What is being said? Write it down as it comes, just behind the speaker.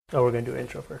Oh, we're going to do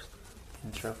intro first.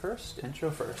 Intro first? Intro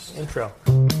first. Intro.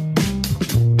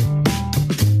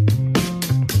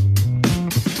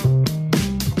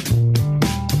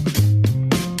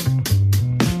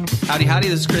 Howdy, howdy.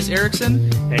 This is Chris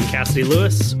Erickson. And Cassidy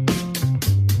Lewis.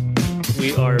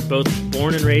 We are both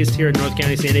born and raised here in North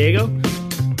County, San Diego.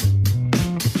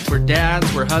 We're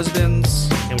dads, we're husbands.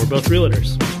 And we're both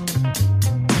realtors.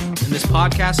 And this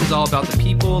podcast is all about the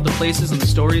people, the places, and the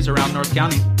stories around North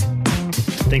County.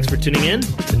 Thanks for tuning in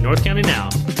to North County Now.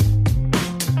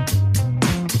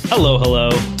 Hello, hello.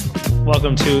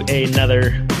 Welcome to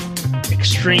another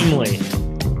extremely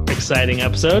exciting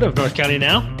episode of North County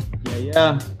Now.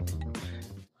 Yeah.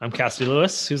 I'm Cassidy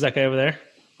Lewis. Who's that guy over there?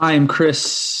 I am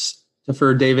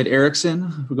Christopher David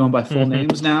Erickson. We're going by full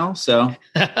names now, so.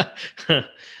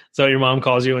 So your mom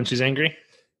calls you when she's angry?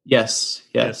 Yes.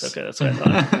 Okay, that's what I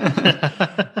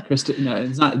thought. No,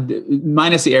 it's not,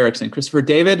 minus the Erickson. Christopher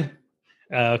David.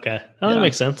 Okay. Oh, that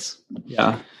makes sense.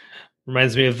 Yeah.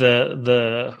 Reminds me of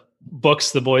the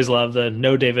books the boys love, the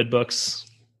No David books.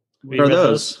 What are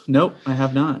those? Nope, I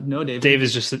have not. No, David. Dave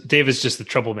is just the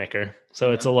troublemaker.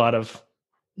 So it's a lot of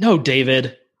no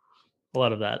David, a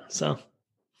lot of that. So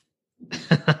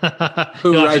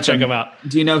who writes check them? Them out?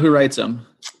 Do you know who writes them?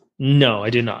 No, I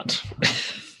do not.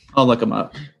 I'll look them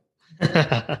up.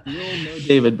 The old No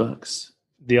David books.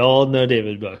 The old No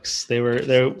David books. They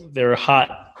were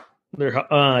hot. They're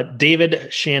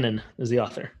David Shannon is the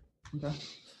author. Okay.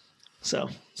 So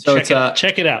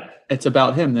check it out. It's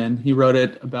about him then. He wrote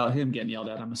it about him getting yelled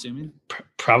at, I'm assuming.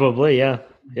 Probably, yeah.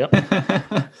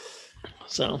 Yep.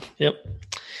 So, yep.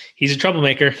 He's a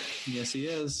troublemaker. Yes, he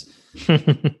is.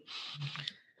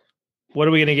 What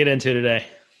are we going to get into today?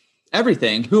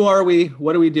 Everything. Who are we?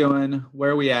 What are we doing?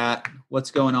 Where are we at?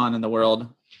 What's going on in the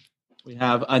world? We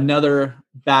have another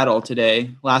battle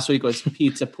today. Last week was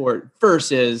Pizza Port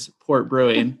versus Port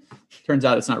Brewing. Turns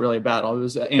out it's not really a battle. It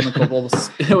was an amicable.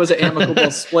 It was an amicable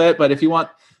split. But if you want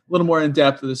a little more in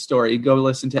depth of the story, go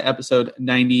listen to episode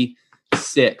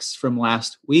 96 from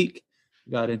last week.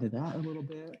 We got into that a little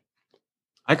bit.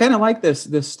 I kind of like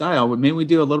this style. Maybe we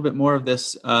do a little bit more of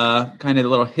this kind of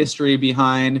little history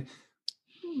behind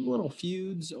little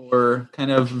feuds or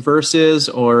kind of verses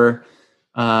or.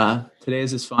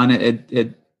 Today's is fun.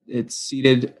 It's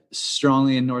seated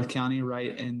strongly in North County,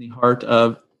 right in the heart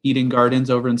of Eden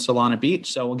Gardens over in Solana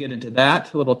Beach. So we'll get into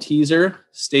that. A little teaser.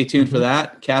 Stay tuned for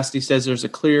that. Cassidy says there's a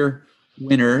clear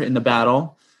winner in the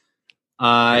battle.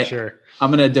 Sure. I'm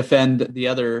going to defend the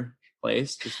other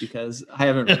place just because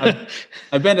I've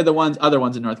been to the other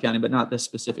ones in North County, but not this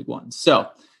specific one. So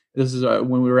this is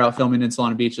when we were out filming in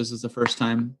Solana Beach. This is the first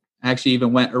time I actually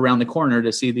even went around the corner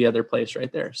to see the other place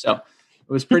right there. So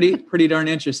it was pretty darn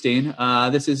interesting.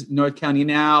 This is North County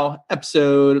Now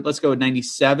episode, let's go with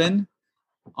 97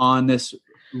 on this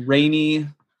rainy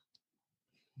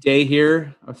day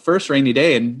here. Our first rainy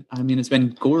day. And I mean, it's been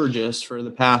gorgeous for the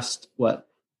past, many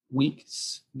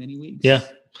weeks. Yeah.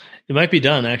 It might be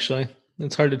done, actually.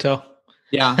 It's hard to tell.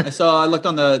 Yeah. I looked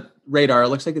on the radar. It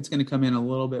looks like it's going to come in a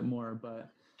little bit more, but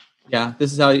yeah,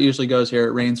 this is how it usually goes here.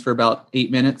 It rains for about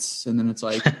 8 minutes and then it's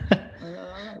like, all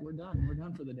right, we're done. We're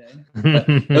done for the day. But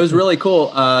it was really cool.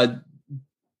 The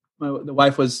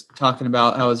wife was talking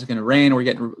about how it's going to rain. We're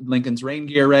getting Lincoln's rain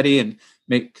gear ready and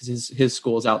because his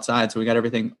school's outside. So we got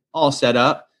everything all set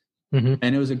up and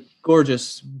it was a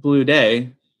gorgeous blue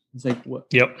day. It's like, what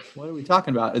are we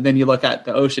talking about? And then you look at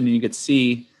the ocean and you could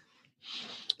see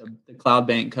the cloud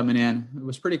bank coming in. It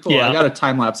was pretty cool. Yeah. I got a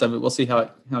time lapse of it. We'll see how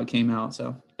it came out.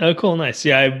 So, oh, cool. Nice.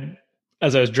 Yeah.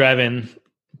 As I was driving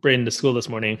Braden to school this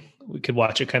morning, we could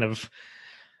watch it kind of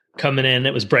coming in.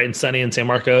 It was bright and sunny in San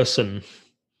Marcos and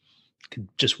could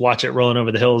just watch it rolling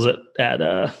over the hills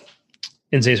at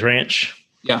Insay's Ranch.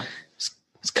 Yeah.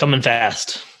 It's coming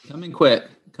fast. Coming quick.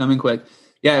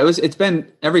 Yeah, it's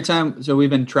been every time. So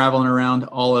we've been traveling around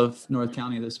all of North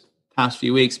County this past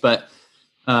few weeks, but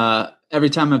every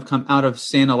time I've come out of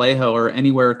San Alejo or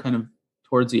anywhere kind of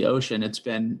towards the ocean, it's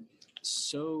been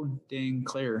so dang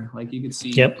clear. Like you could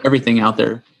see everything out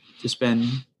there. Just been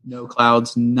no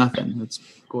clouds, nothing. It's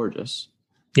gorgeous.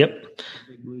 Yep.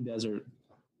 Big blue desert.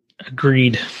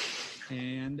 Agreed.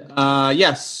 And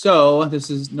yes, so this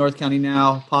is North County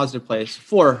Now, positive place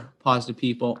for positive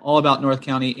people, all about North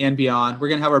County and beyond. We're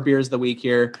going to have our beers of the week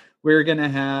here. We're going to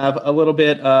have a little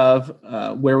bit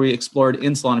of where we explored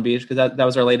in Solana Beach because that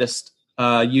was our latest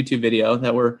YouTube video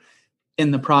that we're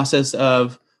in the process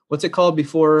of. What's it called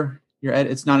before you're at?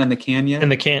 It's not in the can yet? In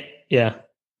the can, yeah.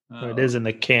 It is in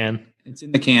the can. It's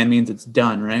in the can means it's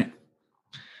done, right?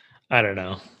 I don't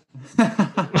know.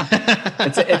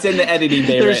 It's in the editing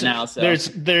bay right now. So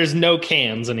there's no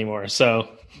cans anymore. So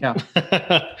Yeah.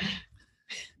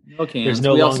 No cans. There's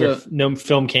no longer no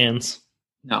film cans.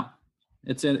 No,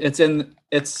 it's in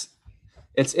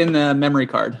the memory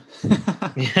card.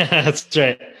 Yeah, that's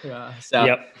right. Yeah. So,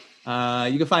 yep.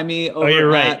 You can find me over you're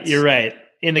right. You're right.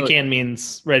 In the can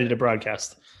means ready to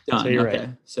broadcast. Done. So you're okay. right.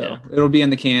 So it'll be in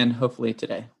the can hopefully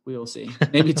today. We will see.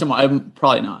 Maybe tomorrow.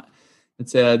 Probably not.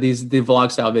 It's the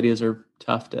vlog style videos are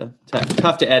tough to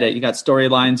edit. You got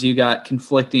storylines. You got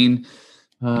conflicting,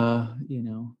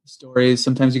 stories.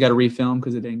 Sometimes you got to refilm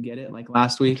because it didn't get it. Like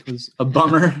last week was a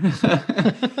bummer.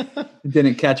 It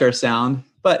didn't catch our sound,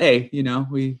 but hey,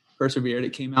 we persevered.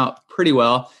 It came out pretty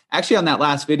well. Actually, on that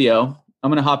last video,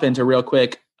 I'm going to hop into real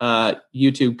quick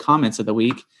YouTube comments of the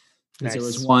week. Nice. There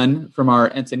was one from our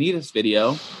Encinitas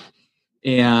video,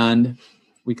 and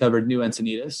we covered New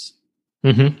Encinitas,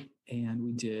 and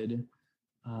we did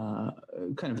kind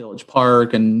of Village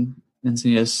Park and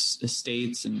Encinitas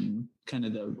Estates and kind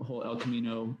of the whole El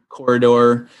Camino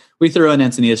corridor. We threw in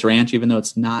Encinitas Ranch, even though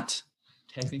it's not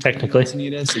technically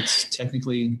Encinitas. It's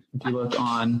technically, if you look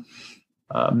on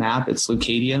map, it's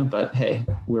Leucadia. But hey,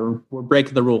 we're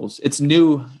breaking the rules. It's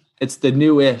new. It's the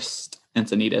newest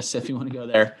Encinitas, if you want to go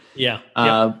there. Yeah.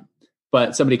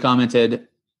 But somebody commented,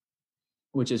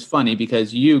 which is funny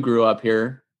because you grew up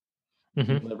here,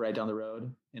 live right down the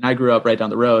road, and I grew up right down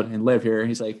the road and live here.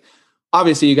 He's like,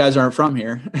 obviously you guys aren't from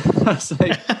here. I was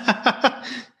like,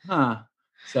 huh.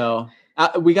 So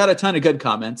we got a ton of good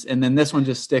comments, and then this one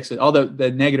just sticks with all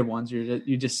the negative ones.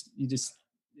 You just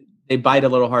they bite a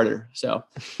little harder. So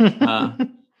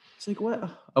it's like, what?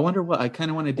 I wonder what I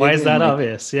kind of want to do. Why is that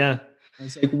obvious? Yeah. I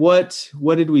was like,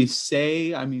 what did we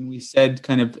say? I mean, we said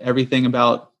kind of everything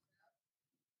about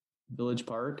Village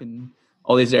Park and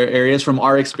all these areas from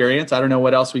our experience. I don't know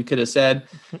what else we could have said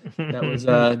that was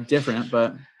different,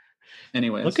 but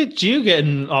anyways. Look at you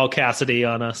getting all Cassidy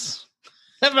on us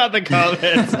about the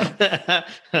comments.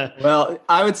 Well,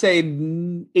 I would say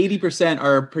 80%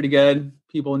 are pretty good.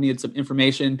 People need some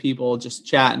information. People just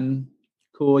chatting.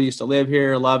 Cool. Used to live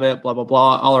here. Love it. Blah, blah,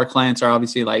 blah. All our clients are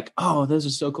obviously like, oh, this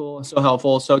is so cool. So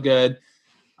helpful. So good.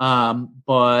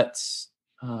 But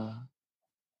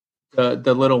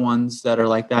the little ones that are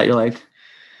like that, you're like,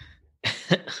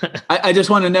 I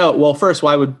just want to know, well, first,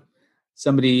 why would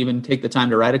somebody even take the time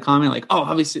to write a comment? Like, oh,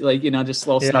 obviously, like, just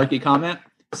a little snarky comment.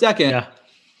 Second,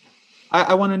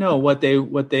 I want to know what they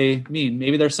mean.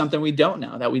 Maybe there's something we don't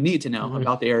know that we need to know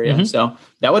about the area. So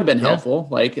that would have been helpful.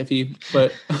 Like if you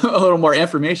put a little more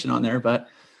information on there, but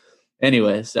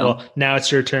anyways, so well, now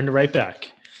it's your turn to write back.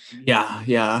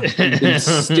 Yeah. I've been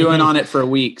stewing on it for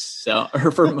weeks. So, or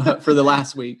for the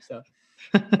last week. So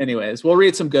anyways, we'll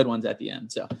read some good ones at the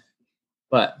end. So,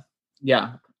 but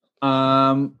yeah.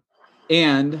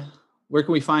 And where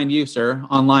can we find you, sir,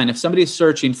 online? If somebody's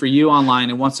searching for you online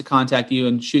and wants to contact you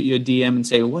and shoot you a DM and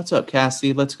say, what's up,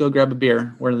 Cassidy? Let's go grab a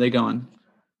beer. Where are they going?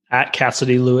 At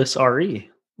Cassidy Lewis RE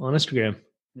on Instagram.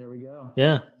 There we go.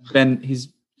 Yeah. Ben, he's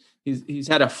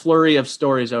had a flurry of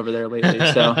stories over there lately.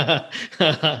 So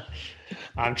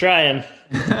I'm trying.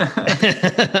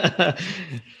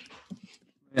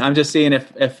 I'm just seeing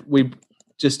if we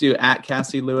just do at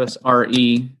Cassidy Lewis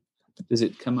RE, does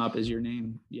it come up as your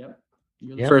name? Yep.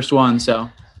 You're the first one,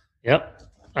 so. Yep.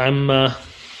 I'm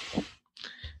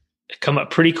come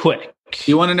up pretty quick.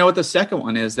 You want to know what the second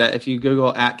one is? That if you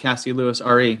Google at Cassidy Lewis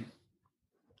RE.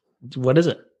 What is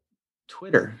it?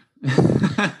 Twitter. Don't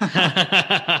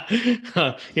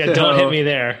hit me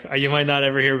there. You might not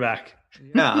ever hear back.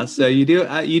 Yeah, so you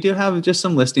do have just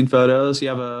some listing photos. You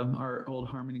have our old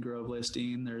Harmony Grove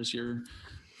listing. There's your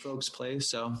folks' place.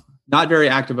 So not very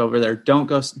active over there. Don't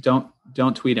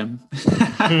tweet him.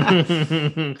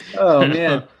 Oh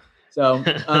man. So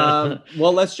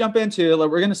well, let's jump into.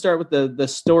 We're going to start with the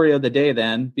story of the day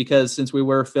then, because since we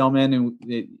were filming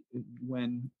and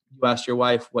when you asked your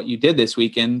wife what you did this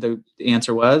weekend, the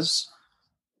answer was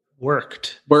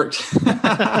worked.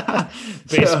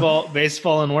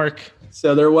 Baseball and work.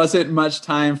 So there wasn't much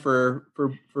time for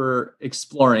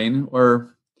exploring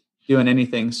or doing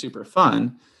anything super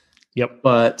fun. Yep.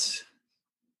 But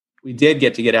we did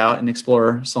get out and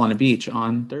explore Solana Beach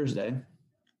on Thursday.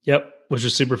 Yep, which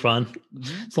was super fun.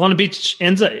 Solana Beach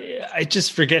ends up, I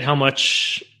just forget how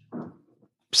much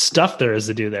stuff there is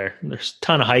to do there. There's a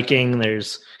ton of hiking.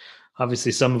 There's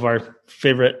obviously some of our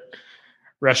favorite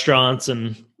restaurants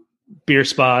and beer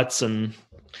spots,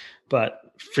 but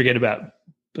forget about,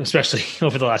 especially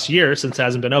over the last year since it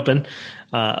hasn't been open,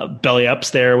 Belly Up's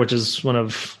there, which is one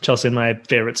of Chelsea and my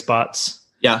favorite spots.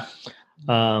 Yeah.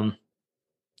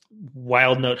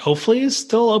 Wild Note hopefully is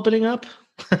still opening up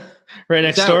right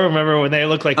next door. Remember when they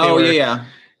looked like they were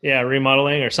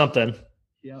remodeling or something?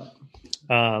 Yeah.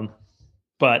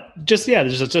 But just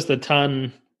there's just a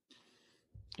ton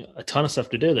of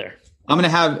stuff to do there. I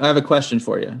have a question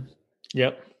for you.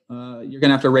 Yep. You're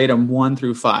gonna have to rate them 1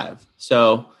 through 5.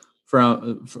 So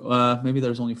from maybe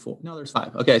there's only 4. No, there's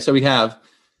 5. Okay, so we have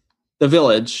the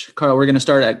Village. Carl, we're gonna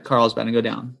start at Carlsbad and go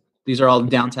down. These are all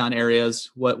downtown areas.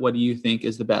 What do you think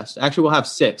is the best? Actually, we'll have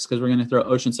 6 because we're gonna throw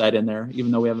Oceanside in there,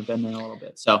 even though we haven't been there in a little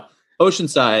bit. So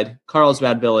Oceanside,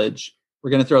 Carlsbad Village. We're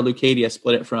gonna throw Leucadia,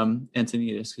 split it from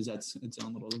Encinitas because that's its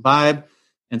own little vibe.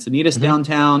 Encinitas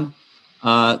downtown.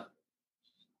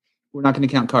 We're not going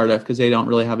to count Cardiff because they don't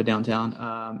really have a downtown.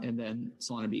 And then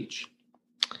Solana Beach.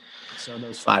 So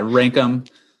those 5. Rank them.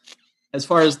 As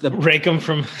far as rank them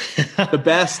from the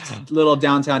best little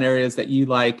downtown areas that you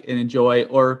like and enjoy,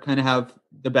 or kind of have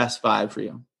the best 5 for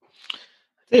you.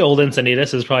 The old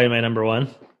Encinitas is probably my number 1.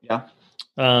 Yeah.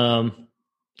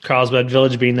 Carlsbad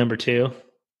Village being number 2.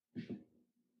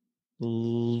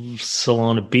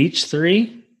 Solana Beach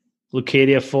 3.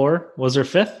 Leucadia 4. Was there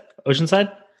 5th?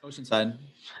 Oceanside? Oceanside.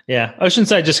 Yeah,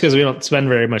 Oceanside, just because we don't spend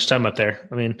very much time up there.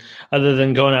 I mean, other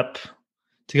than going up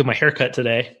to get my haircut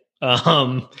today, we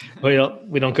don't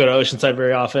go to Oceanside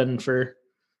very often for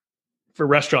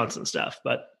restaurants and stuff.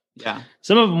 But yeah,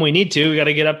 some of them we need to. We got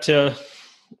to get up to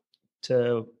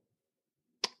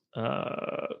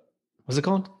what's it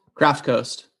called? Craft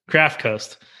Coast. Craft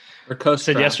Coast. Or Coast.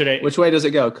 Said Craft. Yesterday. Which way does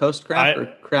it go? Coast Craft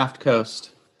or Craft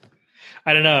Coast?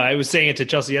 I don't know. I was saying it to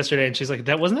Chelsea yesterday, and she's like,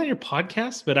 "That wasn't that your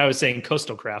podcast?" But I was saying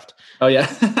Coastal Craft. Oh yeah,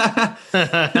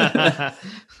 that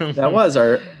was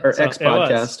our ex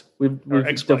podcast. We've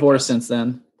divorced since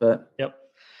then, but yep.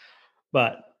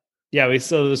 But yeah,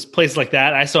 so there's places like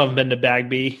that. I still haven't been to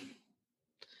Bagby,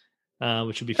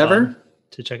 which would be fun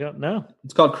to check out. No,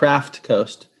 it's called Craft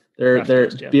Coast. Their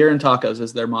beer and tacos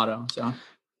is their motto. So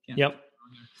yep.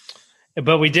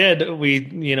 But we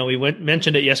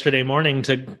mentioned it yesterday morning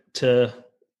to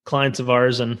clients of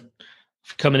ours and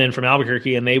coming in from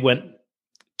Albuquerque, and they went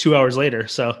 2 hours later.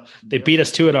 So they beat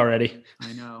us to it already.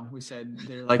 I know. We said,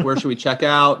 they're like, where should we check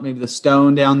out? Maybe the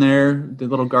Stone down there, the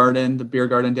little garden, the beer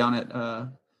garden down at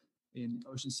in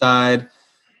Oceanside.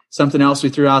 Something else we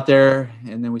threw out there.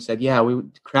 And then we said,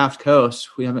 Craft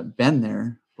Coast. We haven't been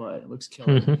there, but it looks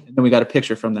killer. Mm-hmm. And then we got a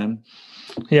picture from them.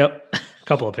 Yep.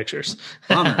 Couple of pictures.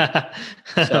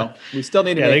 So we still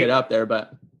need to make it up there,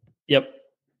 but yep.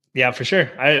 Yeah, for sure.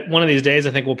 One of these days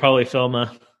I think we'll probably film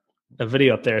a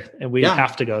video up there, and we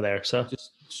have to go there. So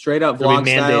just straight up vlog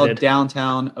style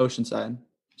downtown Oceanside.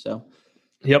 So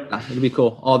yep. It'll be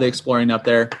cool. All the exploring up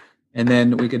there. And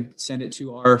then we could send it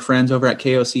to our friends over at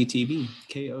KOC TV.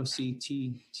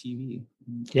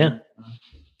 Yeah.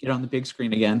 Get on the big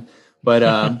screen again. But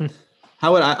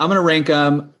how would I'm going to rank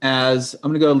them as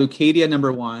I'm going to go Leucadia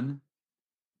number 1,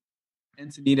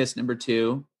 Encinitas number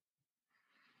 2,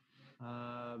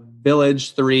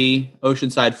 Village 3,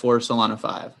 Oceanside 4, Solana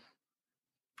 5.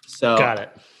 So got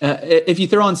it. If you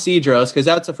throw on Cedros, because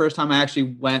that's the first time I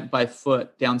actually went by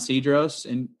foot down Cedros,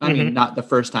 and I mean not the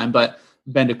first time, but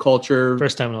been to Culture.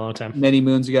 First time in a long time. Many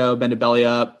moons ago, been to Belly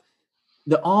Up.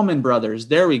 The Allman Brothers.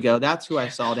 There we go. That's who I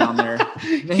saw down there.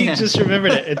 He just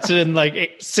remembered it. It's been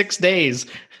like 6 days.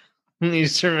 He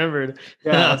just remembered.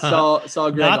 Yeah, saw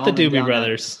Greg not Allman the Doobie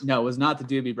Brothers. There. No, it was not the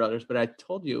Doobie Brothers, but I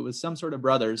told you it was some sort of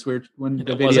brothers. It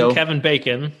wasn't Kevin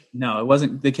Bacon. No, it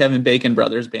wasn't the Kevin Bacon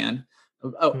Brothers band.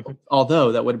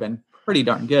 Although that would have been pretty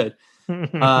darn good.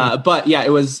 But yeah,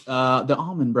 it was the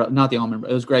Allman Brothers, not the Allman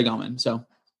Brothers. It was Greg Allman. So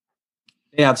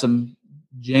they have some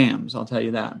jams, I'll tell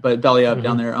you that. But Belly Up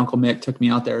down there, Uncle Mick took me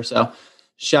out there. So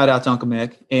shout out to Uncle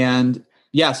Mick. And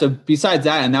yeah, so besides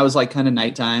that, and that was like kind of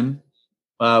nighttime.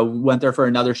 Went there for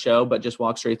another show, but just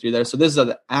walked straight through there. So this is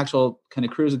the actual kind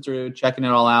of cruising through, checking it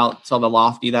all out. Saw the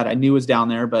Lofty that I knew was down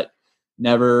there, but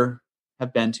never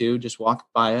have been to. Just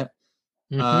walked by it.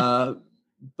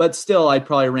 But still, I'd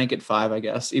probably rank it 5, I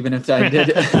guess, even if I did.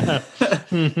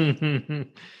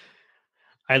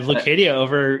 I'd Leucadia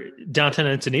over downtown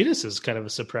Encinitas is kind of a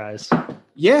surprise.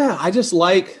 Yeah, I just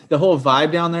like the whole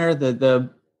vibe down there.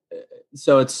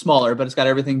 So it's smaller, but it's got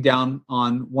everything down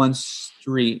on one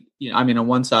street. On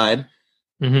one side.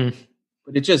 Mm-hmm.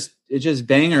 But it just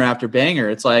banger after banger.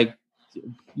 It's like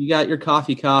you got your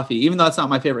coffee, even though it's not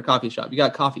my favorite coffee shop. You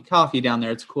got coffee down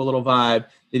there. It's a cool little vibe.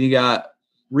 Then you got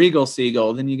Regal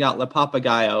Seagull. Then you got La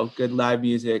Papagayo, good live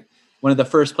music. One of the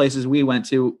first places we went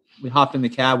to, we hopped in the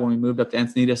cab when we moved up to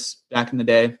Encinitas back in the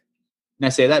day. Can I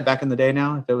say that back in the day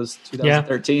now? If it was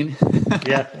 2013?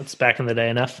 Yeah, it's back in the day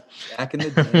enough. Back in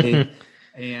the day.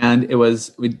 And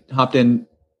we hopped in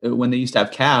when they used to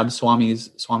have cabs,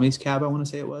 Swami's cab, I want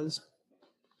to say it was.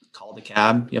 Called a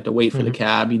cab. You have to wait for the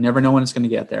cab. You never know when it's going to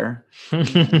get there.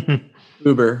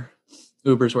 Uber.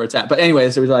 Uber's where it's at. But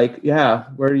anyways, it was like, yeah,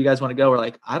 where do you guys want to go? We're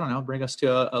like, I don't know, bring us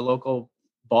to a local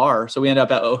bar. So we ended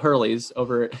up at O'Hurley's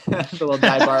over the little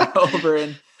dive bar over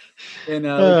in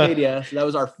Acadia. So that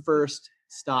was our first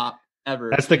stop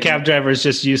ever. That's the cab driver's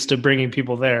just used to bringing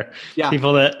people there. Yeah.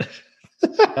 People that.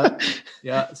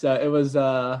 Yeah. So it was,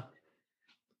 that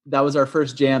was our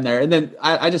first jam there. And then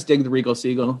I just dig the Regal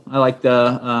Seagull. I like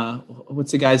the,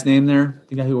 what's the guy's name there?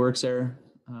 The guy who works there,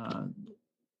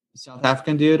 South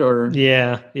African dude or?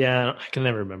 Yeah. I can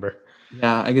never remember.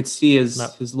 Yeah. I could see his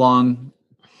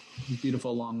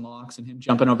beautiful long locks and him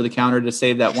jumping over the counter to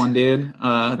save that one dude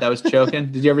that was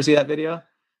choking. Did you ever see that video?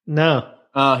 No.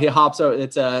 He hops over.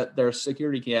 It's their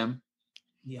security cam.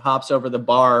 He hops over the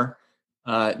bar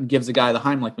and gives the guy the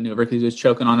Heimlich maneuver because he was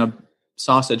choking on a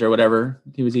sausage or whatever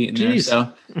he was eating there.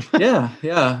 So yeah.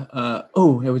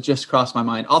 It would just cross my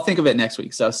mind. I'll think of it next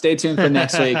week. So stay tuned for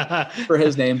next week for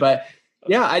his name. But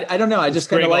yeah, I don't know. I just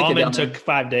kind of like it. It took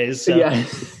 5 days. So. Yeah.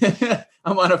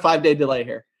 I'm on a 5-day delay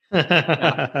here.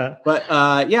 Yeah. But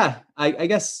I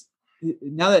guess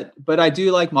now but I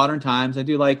do like Modern Times. I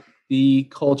do like the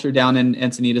culture down in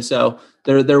Encinitas. So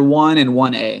they're 1 and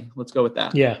 1A. Let's go with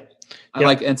that. Yeah. I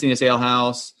like Encinitas Ale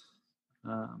House.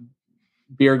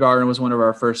 Beer Garden was one of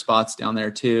our first spots down there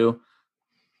too.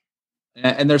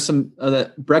 And there's some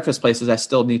other breakfast places I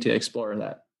still need to explore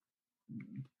that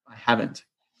I haven't.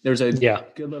 There's a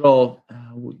good little, I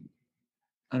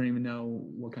don't even know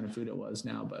what kind of food it was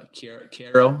now, but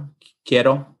Quero,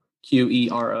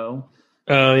 Qero.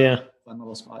 Oh yeah. Fun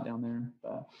little spot down there.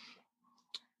 But,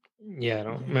 yeah. I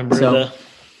don't remember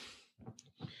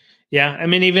I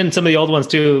mean, even some of the old ones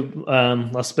too.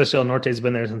 La Special Norte has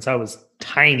been there since I was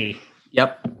tiny.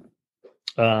 Yep.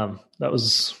 That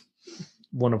was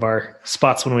one of our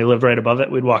spots when we lived right above it.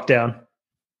 We'd walk down.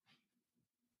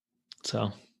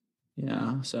 So.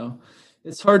 Yeah. So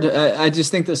it's hard to, I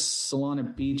just think the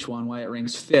Solana Beach one, why it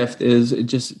ranks 5th is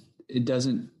it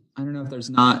doesn't, I don't know if there's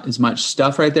not as much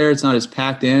stuff right there. It's not as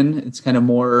packed in. It's kind of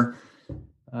more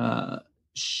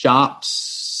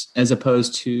shops as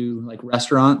opposed to like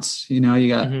restaurants. You know, you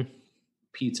got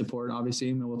Pizza Port, obviously.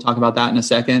 And we'll talk about that in a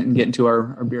second and get into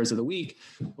our beers of the week.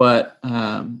 But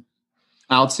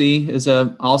Alcy is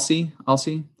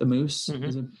Alcy, the Moose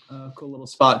is a cool little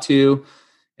spot too.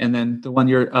 And then the one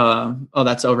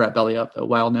that's over at Belly Up, the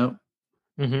Wild Note.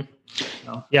 So.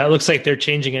 Yeah, it looks like they're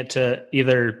changing it to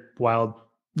either Wild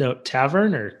Note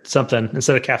Tavern or something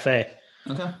instead of cafe.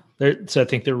 Okay. So I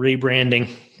think they're rebranding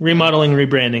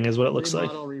is what it looks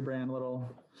like. Rebrand, little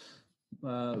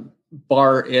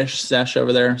bar-ish sesh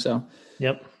over there. So.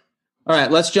 Yep. All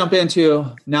right, let's jump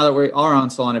into now that we are on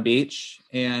Solana Beach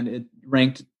and it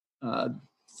ranked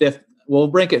 5th.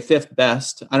 We'll rank it 5th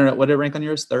best. I don't know. What did it rank on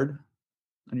yours? 3rd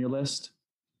on your list?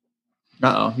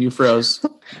 Uh-oh, you froze.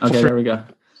 Okay, there we go.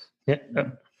 Yeah.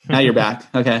 Now you're back.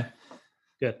 Okay.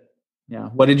 Good. Yeah.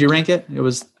 What did you rank it? It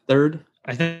was 3rd?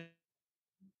 I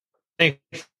think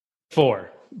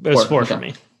 4. It was 4 for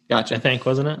me. Gotcha. I think,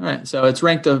 wasn't it? All right. So it's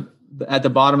ranked at the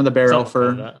bottom of the barrel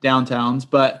for downtowns.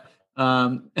 But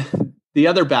the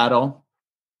other battle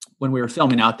when we were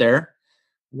filming out there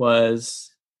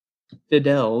was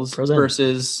Fidel's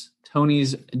versus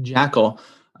Tony's Jackal.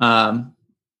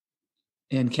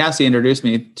 And Cassie introduced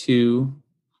me to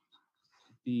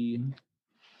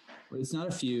it's not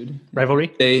a feud. Rivalry?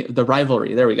 The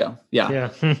rivalry. There we go. Yeah. Yeah.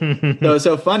 So it's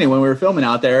so funny when we were filming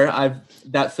out there,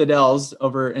 that Fidel's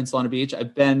over in Solana Beach.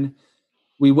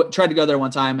 We tried to go there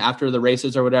one time after the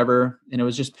races or whatever, and it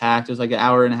was just packed. It was like an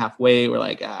hour and a half wait. We're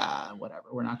like, whatever.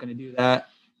 We're not going to do that.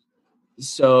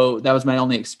 So that was my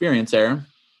only experience there.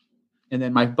 And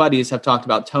then my buddies have talked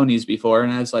about Tony's before.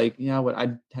 And I was like,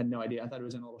 I had no idea. I thought it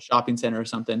was in a little shopping center or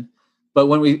something. But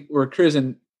when we were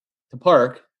cruising to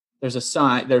park, there's a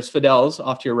sign, there's Fidel's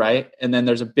off to your right. And then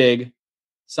there's a big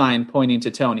sign pointing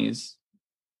to Tony's,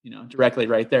 directly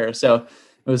right there. So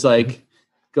it was like,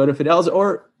 go to Fidel's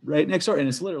or right next door. And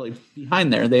it's literally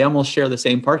behind there. They almost share the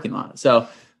same parking lot. So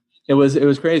it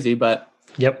was crazy, but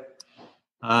yep.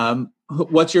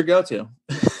 What's your go-to?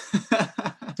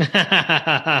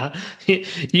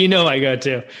 I go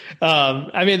to.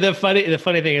 I mean, the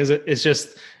funny thing is, it's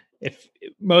just if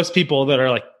most people that are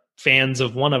like fans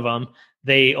of one of them,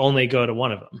 they only go to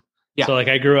one of them. Yeah. So like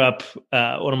I grew up,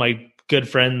 one of my good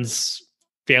friends'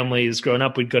 families growing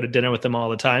up, we'd go to dinner with them all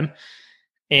the time,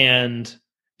 and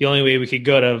the only way we could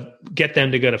get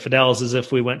them to go to Fidel's is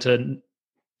if we went to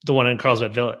the one in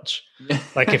Carlsbad Village.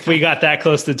 Like if we got that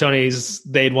close to Tony's,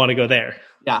 they'd want to go there.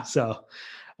 Yeah. So.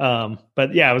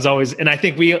 But yeah, it was always, and I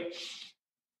think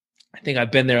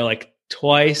I've been there like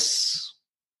twice,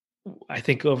 I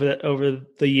think over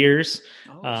the years.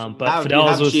 But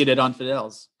Fidel's cheated on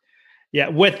Fidel's. Yeah,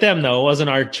 with them though, it wasn't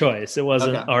our choice. It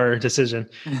wasn't our decision.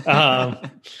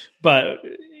 But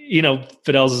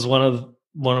Fidel's is one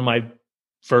of my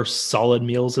first solid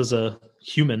meals as a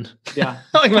human. Yeah.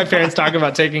 Like my parents talk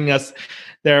about taking us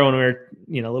there when we were,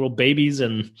 little babies,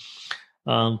 and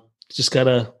just got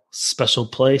a special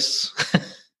place.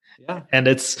 Yeah. And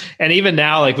even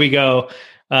now, like we go,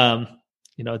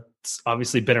 it's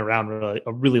obviously been around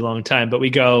a really long time, but we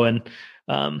go, and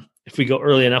if we go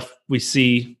early enough, we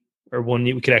see, or when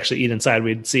we could actually eat inside,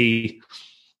 we'd see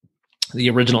the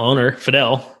original owner,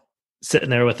 Fidel, sitting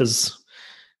there with his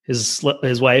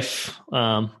wife.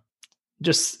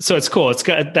 Just so it's cool. It's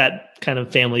got that kind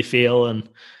of family feel, and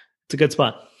it's a good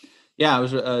spot. Yeah, I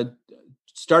was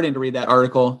starting to read that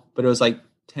article, but it was like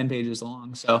 10 pages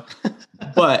long. So,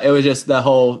 but it was just the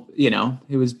whole, he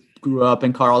grew up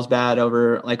in Carlsbad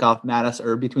over like off Madison,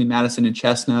 or between Madison and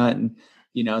Chestnut, and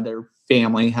their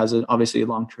family has obviously a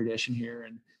long tradition here.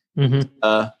 And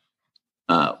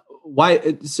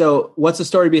why? So, what's the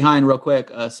story behind? Real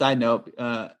quick, side note,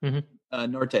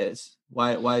 Nortes.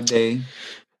 Why they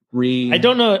I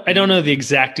don't know the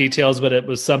exact details, but it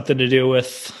was something to do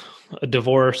with a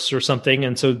divorce or something,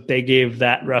 and so they gave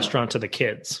that restaurant to the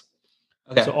kids.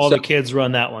 Okay, so the kids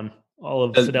run that one. All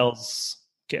of Fidel's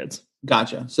kids.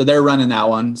 Gotcha. So they're running that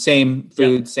one. Same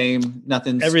food, same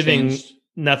nothing's changed.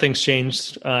 Nothing's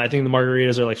changed. I think the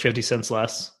margaritas are like 50 cents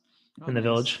less in the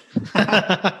village.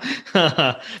 But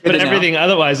everything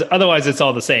otherwise it's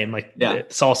all the same. Like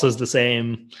salsa's the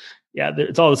same. Yeah,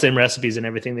 it's all the same recipes and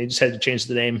everything. They just had to change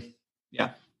the name.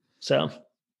 Yeah. So.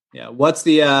 Yeah. What's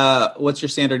your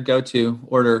standard go-to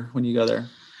order when you go there?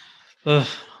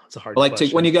 It's a hard question.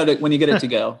 When you get it to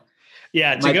go.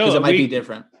 Yeah, because it might be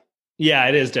different. Yeah,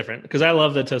 it is different because I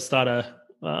love the tostada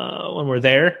when we're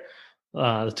there,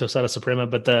 the tostada suprema.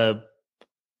 But the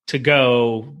to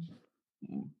go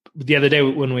the other day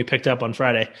when we picked up on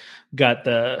Friday, got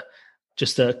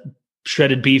just a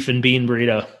shredded beef and bean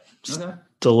burrito. Okay.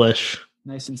 Delish.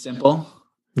 Nice and simple.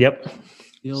 Yep.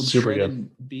 The old super good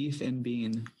beef and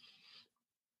bean.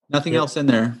 Nothing else in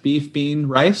there. Beef, bean,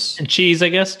 rice, and cheese. I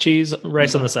guess cheese,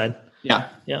 rice on the side. Yeah.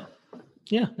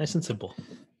 Nice and simple.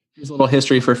 Here's a little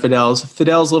history for Fidel's.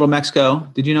 Fidel's Little Mexico.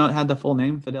 Did you know it had the full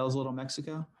name? Fidel's Little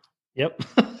Mexico. Yep.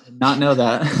 Did not know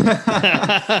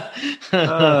that.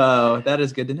 Oh, that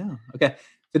is good to know. Okay.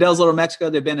 Fidel's Little Mexico.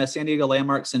 They've been a San Diego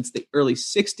landmark since the early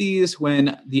 60s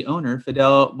when the owner,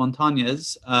 Fidel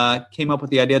Montañez, came up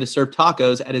with the idea to serve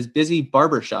tacos at his busy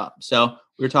barber shop. So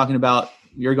we were talking about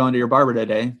you're going to your barber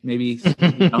today. Maybe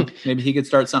maybe he could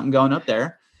start something going up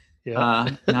there.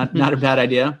 Yeah. Not a bad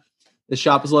idea. The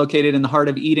shop is located in the heart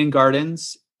of Eden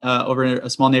Gardens, over a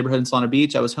small neighborhood in Solana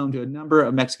Beach. I was home to a number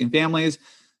of Mexican families.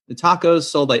 The tacos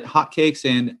sold like hotcakes,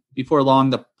 and before long,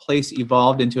 the place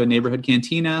evolved into a neighborhood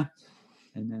cantina.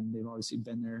 And then they've obviously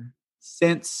been there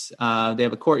since. They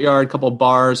have a courtyard, a couple of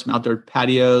bars, some outdoor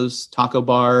patios, taco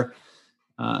bar.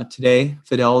 Today,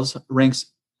 Fidel's ranks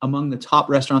among the top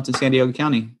restaurants in San Diego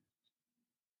County.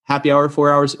 Happy hour,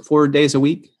 4 days a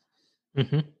week.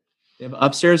 Mm-hmm. They have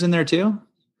upstairs in there too.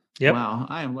 Yep. Wow,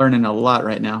 I am learning a lot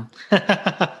right now.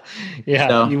 Yeah,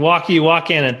 so, you walk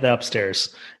in at the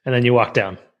upstairs, and then you walk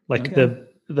down. Like the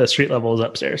street level is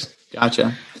upstairs.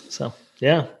 Gotcha. So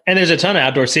yeah, and there's a ton of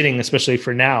outdoor seating, especially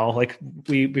for now. Like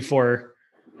before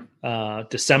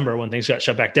December when things got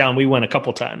shut back down, we went a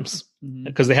couple times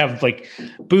because they have like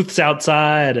booths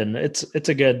outside, and it's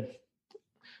a good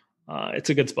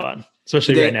spot,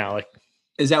 especially right now. Like,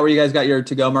 is that where you guys got your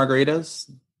to-go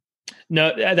margaritas?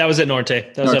 No, that was at Norte.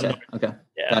 That was Norte. Okay.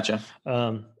 Yeah. Gotcha.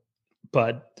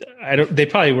 But they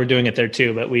probably were doing it there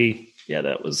too, but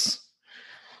that was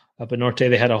up at Norte.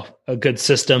 They had a good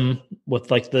system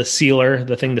with like the sealer,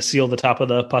 the thing to seal the top of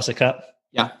the plastic cup.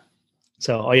 Yeah.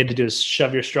 So all you had to do is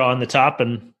shove your straw in the top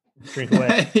and drink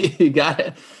away. You got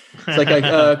it. It's like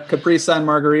a Capri Sun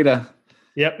margarita.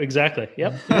 Yep, exactly.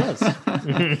 Yep, it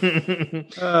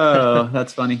was. Oh,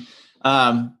 that's funny.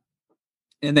 And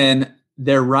then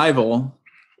their rival,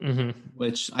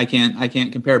 which I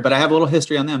can't compare, but I have a little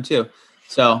history on them too.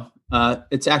 So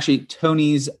it's actually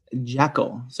Tony's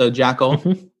Jackal. So Jackal,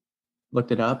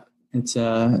 looked it up. It's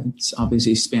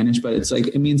obviously Spanish, but it's like,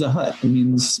 it means a hut. It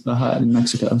means a hut in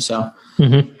Mexico. So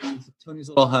Tony's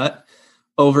little hut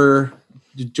over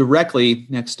directly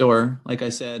next door. Like I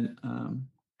said,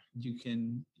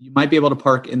 you might be able to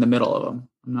park in the middle of them.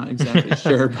 I'm not exactly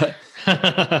sure, but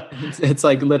it's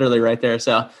like literally right there.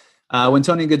 So when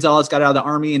Tony Gonzalez got out of the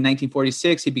Army in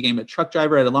 1946, he became a truck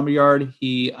driver at a lumberyard.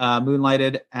 He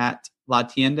moonlighted at La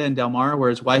Tienda in Del Mar, where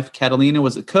his wife Catalina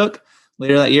was a cook.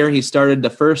 Later that year, he started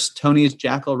the first Tony's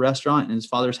Jackal restaurant in his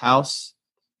father's house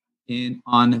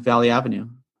on Valley Avenue.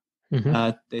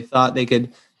 They thought they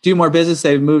could do more business.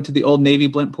 They moved to the old Navy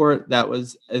Blintport. That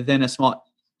was then a small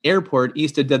airport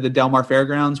east of the Del Mar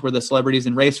Fairgrounds, where the celebrities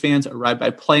and race fans arrived by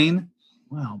plane.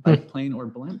 Wow, by plane or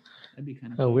blimp? That'd be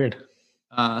kind of weird.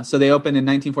 So they opened in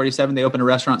 1947. They opened a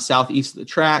restaurant southeast of the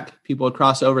track. People would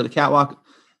cross over the catwalk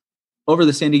over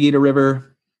the San Diego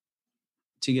River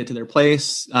to get to their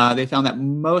place. They found that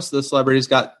most of the celebrities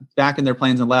got back in their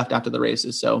planes and left after the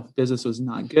races, so business was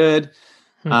not good.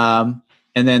 And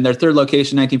then their third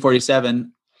location,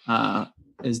 1947,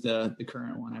 is the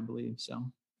current one, I believe.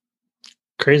 So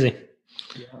crazy.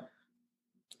 Yeah.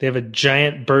 They have a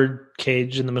giant bird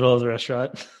cage in the middle of the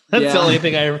restaurant. That's the only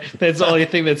thing that's the only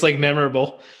thing that's like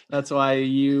memorable. That's why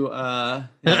you I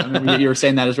remember you were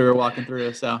saying that as we were walking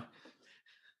through. So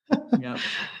yeah.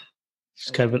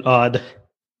 It's kind of an odd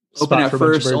open spot at for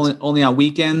first, only on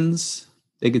weekends.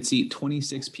 They could seat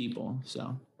 26 people.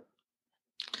 So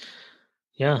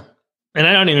yeah. And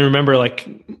I don't even remember like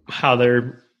how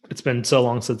it's been so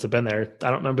long since I've been there. I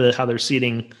don't remember how their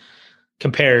seating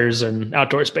compares and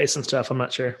outdoor space and stuff. I'm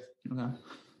not sure. Okay.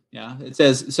 Yeah. It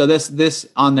says, so this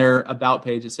on their about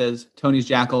page, it says Tony's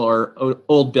Jackal or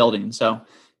old building. So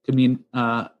it could mean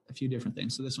a few different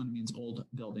things. So this one means old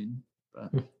building,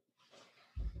 but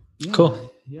yeah,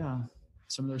 cool. Yeah.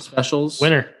 Some of their specials.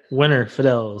 Winner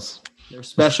Fidel's. Their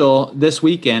special this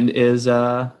weekend is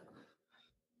the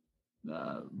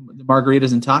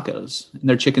margaritas and tacos and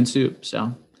their chicken soup.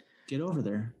 So get over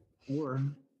there or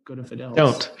go to Fidel's.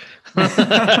 Don't.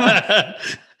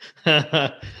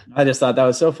 I just thought that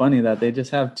was so funny that they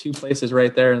just have two places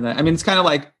right there. And I mean, it's kind of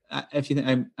like if you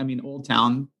think, I mean, Old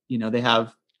Town, they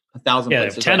have 1,000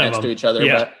 places right next to each other.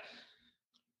 Yeah. But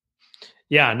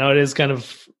yeah, no, it is kind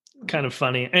of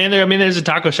funny. And there's a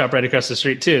taco shop right across the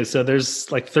street too. So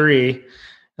there's like 3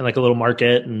 and like a little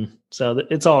market. And so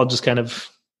it's all just kind of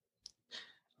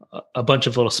a bunch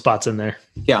of little spots in there.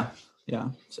 Yeah. Yeah.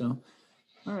 So,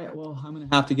 all right. Well, I'm going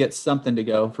to have to get something to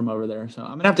go from over there. So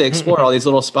I'm going to have to explore all these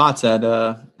little spots that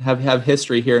have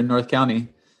history here in North County.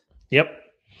 Yep.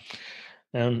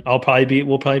 And we'll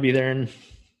probably be there in the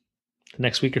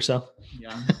next week or so.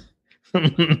 Yeah.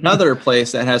 Another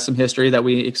place that has some history that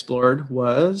we explored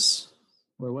was,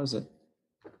 where was it?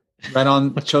 Right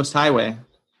on Coast Highway.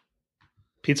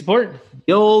 Pizza Port?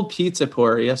 The old Pizza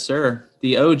Port. Yes, sir.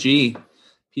 The OG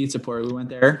Pizza Port. We went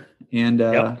there and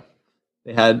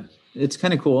they had, it's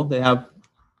kind of cool. They have a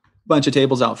bunch of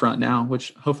tables out front now,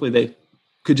 which hopefully they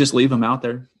could just leave them out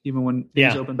there even when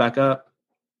things open back up.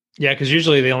 Yeah, because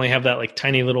usually they only have that like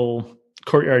tiny little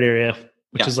courtyard area,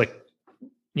 which is like,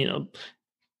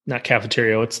 not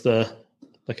cafeteria. It's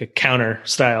like a counter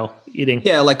style eating.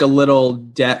 Yeah, like a little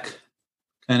deck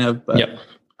kind of. But, yep.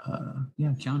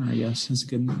 Counter, I guess is a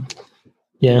good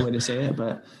way to say it.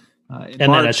 But then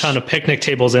a ton of picnic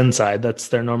tables inside. That's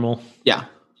their normal. Yeah,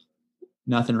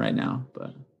 nothing right now,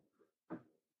 but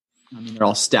I mean they're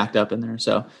all stacked up in there.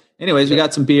 So, anyways, we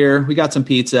got some beer, we got some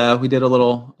pizza, we did a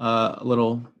little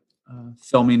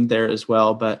filming there as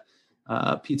well. But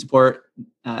Pizza Port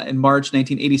in March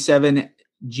 1987.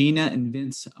 Gina and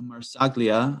Vince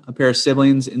Marsaglia, a pair of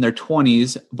siblings in their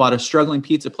 20s, bought a struggling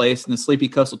pizza place in the sleepy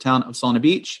coastal town of Solana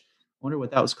Beach. I wonder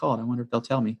what that was called. I wonder if they'll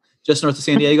tell me. Just north of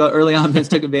San Diego. Early on, Vince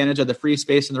took advantage of the free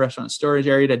space in the restaurant and storage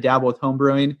area to dabble with home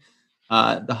brewing.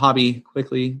 The hobby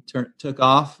quickly took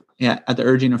off at the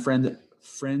urging of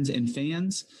friends and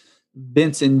fans.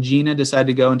 Vince and Gina decided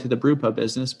to go into the brew pub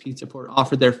business. Pizza Port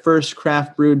offered their first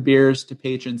craft brewed beers to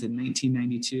patrons in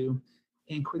 1992.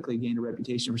 And quickly gained a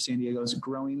reputation for San Diego's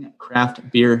growing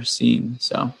craft beer scene.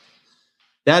 So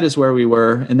that is where we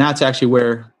were. And that's actually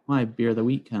where my beer of the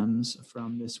week comes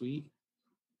from this week.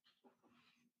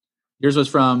 Yours was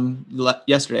from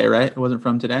yesterday, right? It wasn't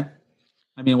from today?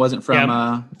 I mean, it wasn't from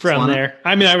from Solana? there.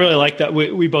 I mean, I really like that.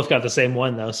 We both got the same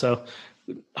one, though. So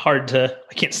I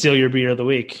can't steal your beer of the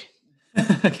week.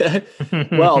 Okay.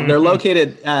 Well, they're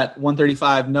located at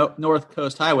 135 North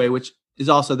Coast Highway, which is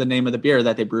also the name of the beer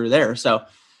that they brew there. So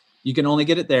you can only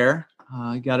get it there.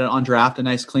 Got it on draft, a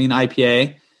nice clean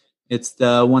IPA. It's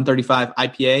the 135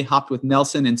 IPA hopped with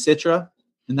Nelson and Citra.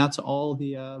 And that's all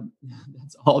the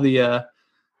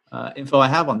info I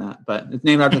have on that, but it's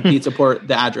named after the Pizza Port,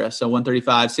 the address. So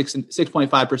 135,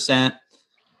 6.5%.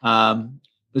 It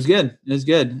was good. It was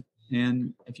good.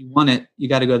 And if you want it, you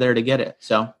got to go there to get it.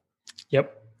 So,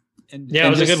 yep. It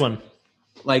was a good one.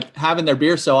 Like having their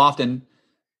beer so often,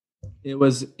 it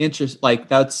was interesting. Like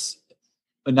that's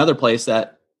another place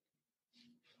that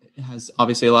has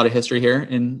obviously a lot of history here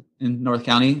in North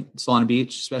County, Solana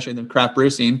Beach, especially in the craft brew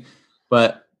scene.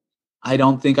 But I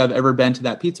don't think I've ever been to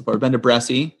that Pizza Port. I've been to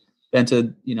Bressie, been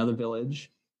to, the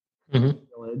village, or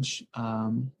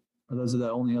Are those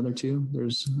the only other two?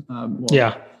 There's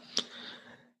yeah.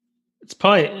 It's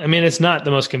probably. I mean, it's not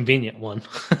the most convenient one.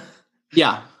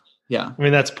 Yeah. I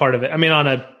mean, that's part of it. I mean, on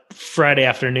a Friday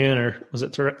afternoon, or was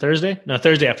it Thursday? No,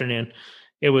 Thursday afternoon.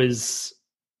 It was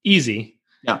easy.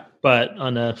 Yeah. But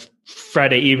on a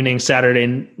Friday evening,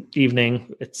 Saturday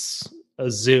evening, it's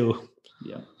a zoo.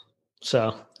 Yeah.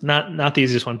 So not the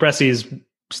easiest one. Bressie is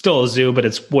still a zoo, but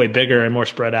it's way bigger and more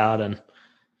spread out, and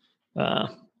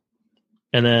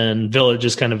then Village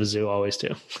is kind of a zoo always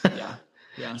too.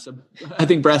 Yeah. So I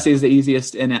think Bressie is the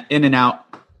easiest in and out.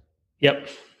 Yep,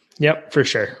 for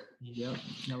sure. Yep.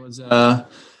 That was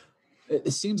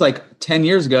it seems like 10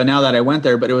 years ago now that I went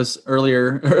there, but it was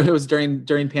earlier. It was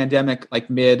during pandemic, like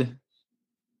mid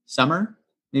summer,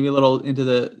 maybe a little into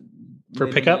the for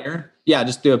pickup. Yeah,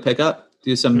 just do a pickup.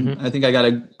 Do some. I think I got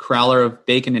a crowler of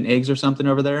bacon and eggs or something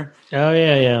over there. Oh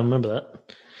yeah, I remember that.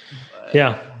 But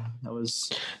yeah, that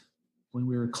was when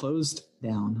we were closed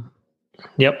down.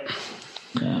 Yep.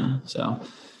 Yeah. So,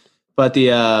 but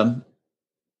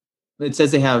it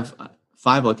says they have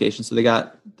 5 locations. So they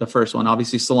got the first one,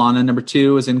 obviously Solana. Number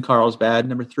 2 was in Carlsbad.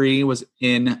 Number 3 was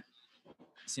in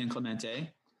San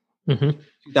Clemente.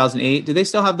 2008. Do they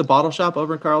still have the bottle shop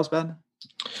over in Carlsbad?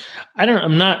 I don't.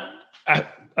 I'm not.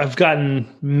 I've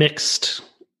gotten mixed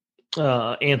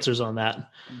answers on that.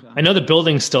 Okay. I know the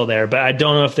building's still there, but I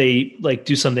don't know if they like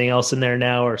do something else in there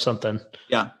now or something.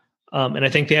 Yeah. And I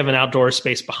think they have an outdoor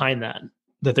space behind that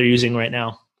they're using right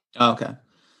now. Oh, okay.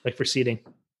 Like for seating.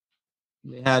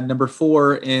 They had number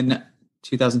 4 in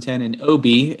 2010 in OB,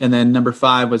 and then number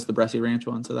 5 was the Bressie Ranch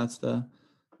one. So that's the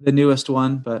newest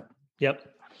one. But yep.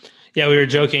 Yeah, we were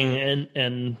joking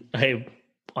and hey,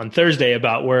 on Thursday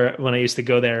about when I used to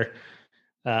go there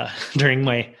during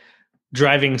my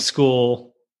driving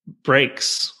school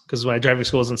breaks, because my driving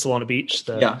school was in Solana Beach,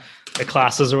 the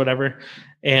classes or whatever,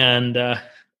 and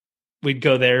we'd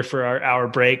go there for our hour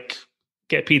break,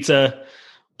 get pizza,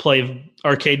 play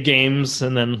arcade games,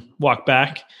 and then walk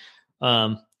back.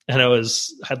 And I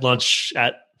had lunch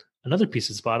at another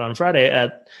pizza spot on Friday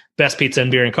at Best Pizza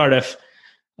and Beer in Cardiff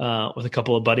with a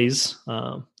couple of buddies,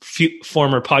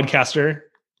 former podcaster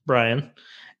Brian,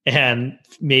 and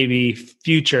maybe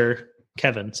future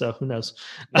Kevin. So who knows,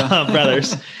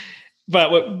 brothers.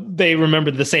 But they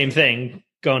remembered the same thing,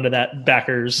 going to that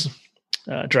Backers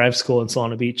drive school in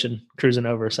Solana Beach and cruising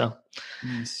over. So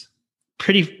nice.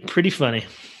 Pretty funny.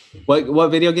 What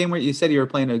video game you said you were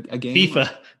playing a game? FIFA.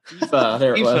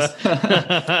 There it was. Like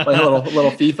a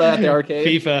little FIFA at the arcade.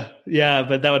 FIFA. Yeah,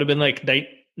 but that would have been like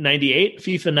 98,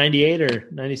 FIFA 98 or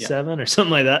 97 or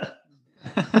something like that.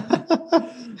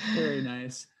 Very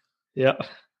nice. Yeah.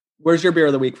 Where's your beer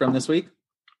of the week from this week?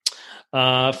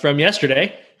 From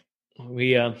yesterday.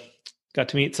 We got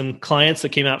to meet some clients that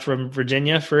came out from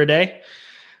Virginia for a day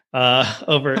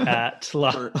over at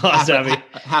Lost Abbey.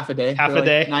 Half a day. Half a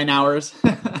day. 9 hours.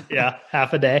 Yeah,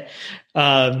 half a day.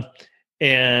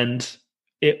 And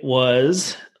it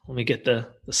was, let me get the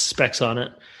specs on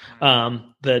it.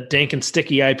 The Dank and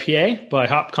Sticky IPA by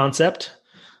Hop Concept.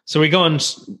 So we're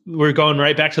going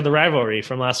right back to the rivalry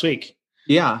from last week.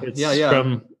 Yeah. It's yeah.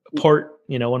 From Port,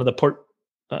 one of the Port,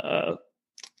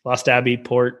 Lost Abbey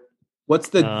Port. What's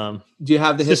do you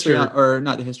have the history or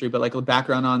not the history, but like a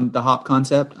background on the Hop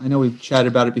Concept? I know we've chatted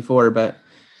about it before, but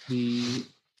it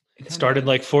started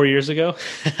like 4 years ago.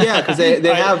 Yeah. Cause they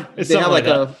have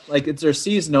like it's their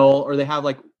seasonal, or they have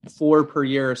like 4 per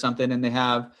year or something. And they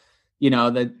have,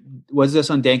 was this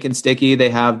on Dank and Sticky? They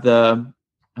have the,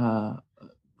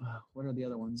 what are the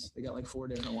other ones? They got like 4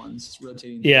 different ones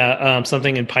rotating. Yeah.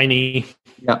 Something in piney.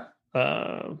 Yeah.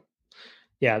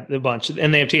 Yeah, the bunch,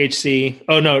 and they have THC.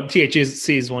 Oh no,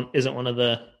 THC isn't one of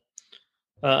the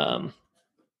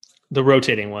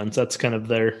rotating ones. That's kind of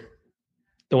the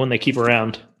one they keep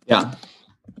around. Yeah,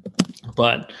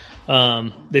 but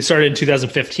they started in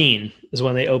 2015 is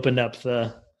when they opened up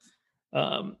or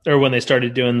when they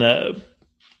started doing the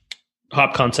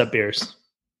Hop Concept beers.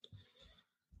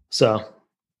 So,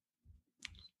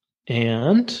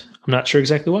 and I'm not sure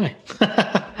exactly why.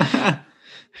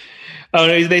 Oh,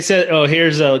 no, they said,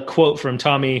 here's a quote from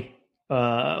Tommy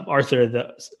Arthur,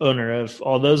 the owner of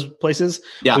all those places.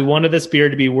 Yeah. We wanted this beer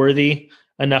to be worthy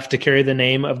enough to carry the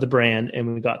name of the brand,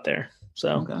 and we got there.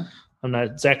 So I'm not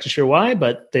exactly sure why,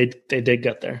 but they did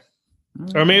get there.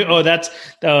 Mm-hmm. Or maybe,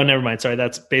 never mind. Sorry.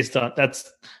 That's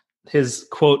his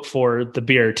quote for the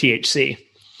beer THC.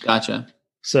 Gotcha.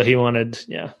 So he wanted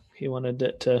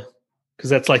it to, because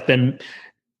that's like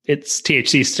it's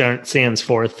THC stands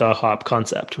for the Hop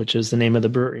Concept, which is the name of the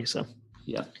brewery. So,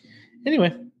 yeah.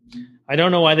 Anyway, I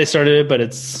don't know why they started it, but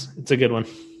it's a good one.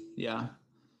 Yeah.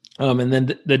 And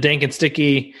then the Dank and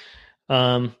Sticky,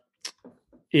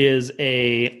 is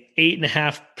a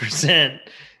 8.5%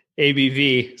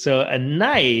 ABV. So a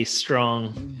nice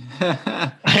strong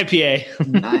IPA.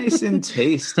 Nice and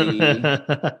tasty.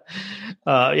 Yeah,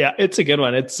 it's a good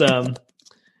one. It's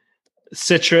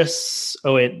citrus.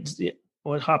 Oh wait,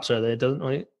 what hops are they? It doesn't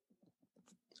wait.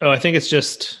 Oh, I think it's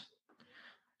just,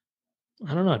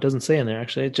 I don't know. It doesn't say in there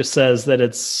actually. It just says that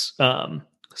it's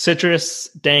citrus,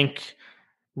 dank,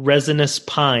 resinous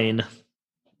pine.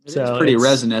 It's pretty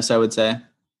resinous, I would say.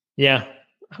 Yeah.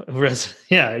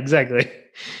 Yeah, exactly.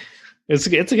 It's a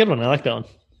good one. I like that one.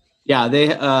 Yeah, they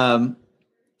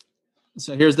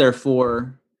so here's their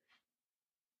 4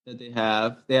 that they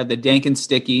have. They have the dank and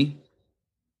sticky,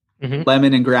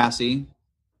 lemon and grassy,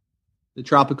 the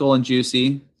tropical and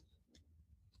juicy,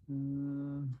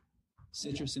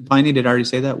 citrus and piney. Did I already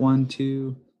say that? 1,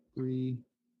 2, 3,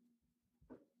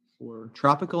 4.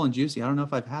 Tropical and juicy. I don't know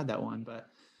if I've had that one, but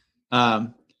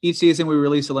each season we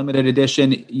release a limited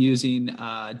edition using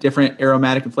different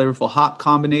aromatic and flavorful hop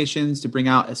combinations to bring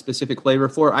out a specific flavor.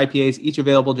 4 IPAs, each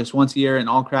available just once a year and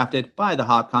all crafted by The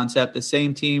Hop Concept, the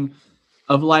same team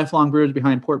of lifelong brewers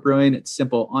behind Port Brewing. It's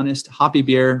simple, honest, hoppy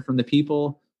beer from the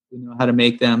people who know how to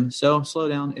make them. So slow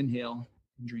down, inhale,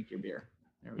 and drink your beer.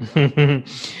 There we go.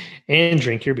 And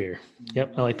drink your beer.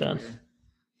 Yep, I like that.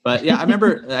 But yeah, I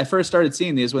remember I first started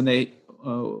seeing these when they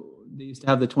used to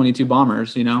have the 22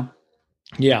 bombers, you know?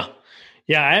 Yeah.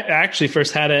 Yeah. I actually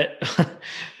first had it.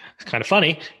 It's kind of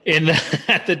funny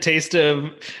at the Taste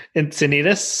of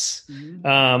Encinitas.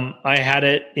 I had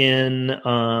it in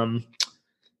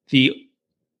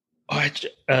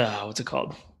what's it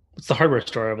called? What's the hardware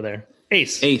store over there?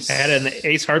 Ace. I had it in the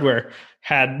Ace Hardware.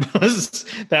 That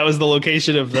was the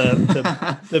location of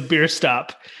the beer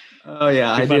stop. Oh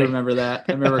yeah, I do remember that.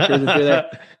 I remember cruising through there,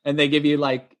 and they give you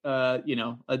like a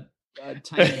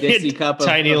tiny Dixie cup of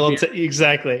little beer.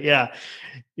 Exactly. Yeah.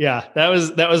 That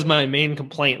was my main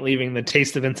complaint leaving the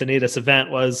Taste of Encinitas event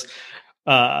was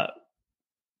not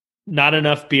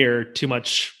enough beer, too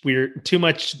much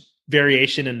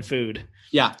variation in food.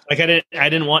 Yeah. Like I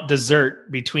didn't want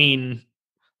dessert between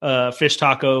fish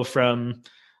taco from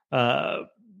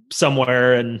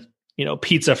somewhere and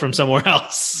pizza from somewhere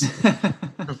else.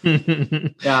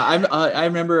 Yeah, I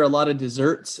remember a lot of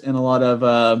desserts and a lot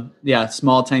of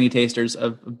small tiny tasters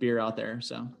of beer out there.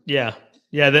 So yeah.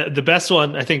 The best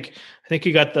one, I think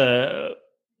you got the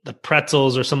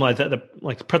pretzels or something like that,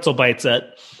 like the pretzel bites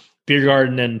at Beer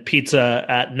Garden and pizza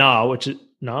at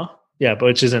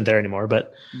which isn't there anymore.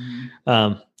 But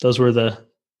those were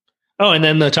and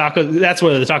then the taco. That's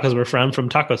where the tacos were from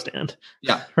Taco Stand.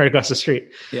 Yeah, right across the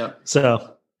street. Yeah.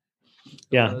 So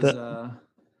yeah,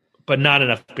 but not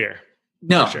enough beer.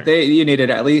 No, sure. You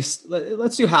needed at least.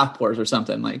 Let's do half pours or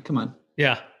something. Like, come on.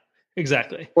 Yeah,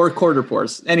 exactly. Or quarter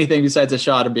pours. Anything besides a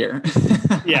shot of beer.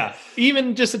 Yeah,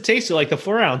 even just a taster, like the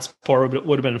 4-ounce pour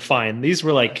would have been fine. These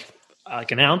were like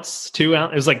an ounce, 2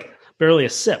 ounce. It was like barely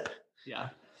a sip. Yeah,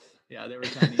 they were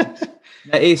tiny.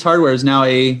 That Ace Hardware is now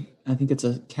I think it's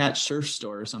a Catch Surf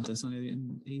store or something.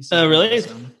 Oh, really?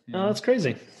 So, yeah. Oh, that's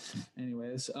crazy.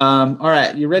 Anyways, all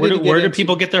right, you ready? Where do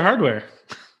people get their hardware?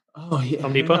 Oh yeah,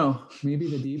 Home Depot. Maybe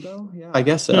the Depot. Yeah, I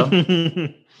guess so.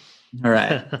 All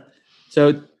right.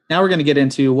 So now we're going to get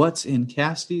into what's in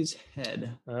Cassidy's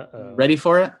head. Ready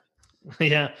for it?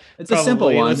 Yeah, it's probably a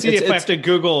simple one. Let's see if I have to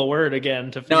Google a word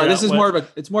again to figure out. No, this is more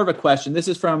of a question. This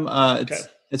is from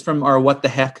it's from our What the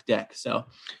Heck deck. So,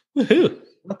 woohoo!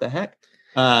 What the heck?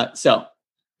 So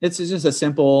it's just a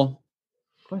simple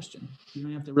question. You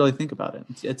don't have to really think about it.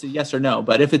 It's a yes or no.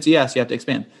 But if it's a yes, you have to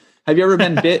expand. Have you ever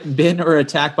been bitten or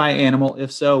attacked by an animal?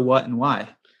 If so, what and why?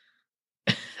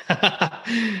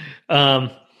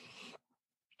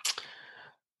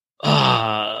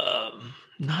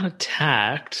 Not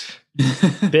attacked.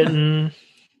 Bitten.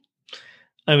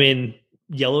 I mean,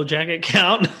 yellow jacket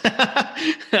count?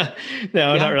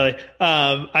 No, not really.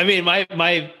 I mean,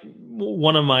 my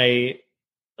one of my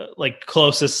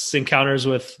closest encounters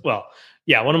with one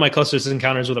of my closest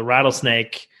encounters with a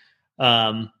rattlesnake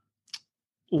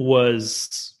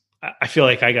was, I feel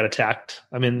like I got attacked.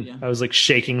 I mean, I was like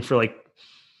shaking for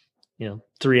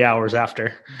 3 hours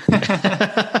after. He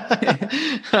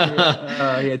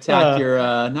attacked your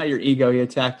not your ego. He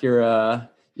attacked your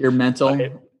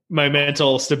mental, my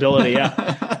mental stability.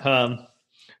 Yeah.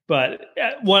 But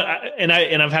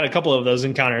I've had a couple of those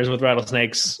encounters with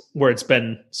rattlesnakes where it's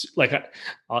been like,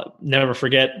 I'll never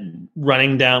forget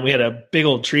running down. We had a big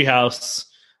old tree house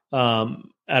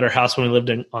at our house when we lived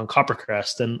on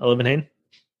Coppercrest in Olivenhain.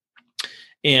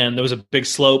 And there was a big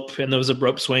slope and there was a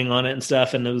rope swing on it and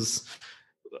stuff. And there was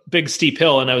a big steep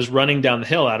hill. And I was running down the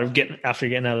hill after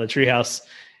getting out of the treehouse.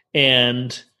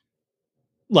 And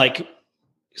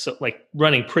so like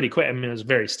running pretty quick. I mean, it was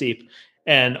very steep.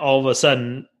 And all of a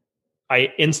sudden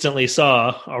I instantly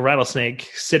saw a rattlesnake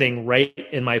sitting right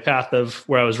in my path of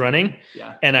where I was running.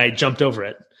 Yeah. And I jumped over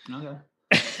it. Okay.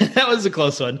 That was a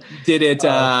close one. Did it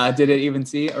even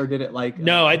see, or did it like?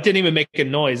 No, I didn't even make a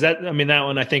noise. That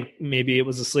one, I think maybe it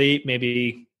was asleep.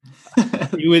 Maybe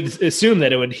you would assume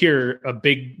that it would hear a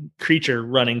big creature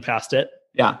running past it.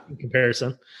 Yeah. In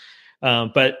comparison.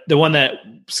 But the one that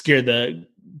scared the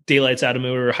daylights out of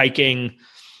me, we were hiking,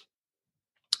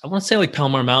 I want to say like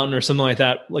Palomar Mountain or something like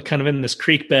that, like kind of in this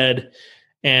creek bed.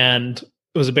 And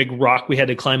it was a big rock we had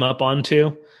to climb up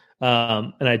onto.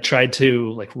 And I tried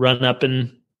to like run up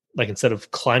and like, instead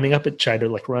of climbing up it, tried to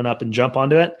like run up and jump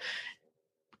onto it.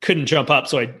 Couldn't jump up.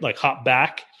 So I like hopped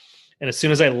back. And as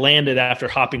soon as I landed after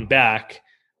hopping back,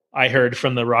 I heard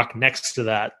from the rock next to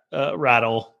that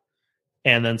rattle,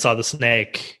 and then saw the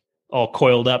snake all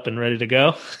coiled up and ready to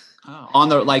go. Oh, on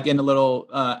the, like in a little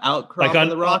outcrop like on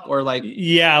the rock, or like,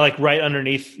 yeah, like right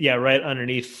underneath. Yeah. Right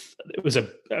underneath. It was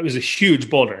a huge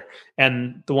boulder,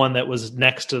 and the one that was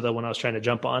next to the one I was trying to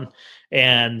jump on,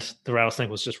 and the rattlesnake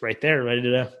was just right there, ready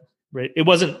to. Right. It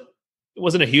wasn't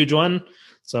a huge one,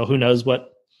 so who knows what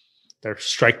their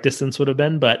strike distance would have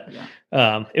been, but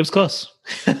it was close.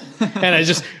 And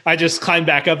I just climbed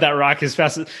back up that rock as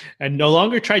fast as I no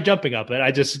longer tried jumping up it.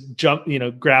 I just jumped,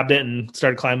 grabbed it and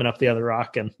started climbing up the other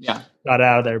rock and got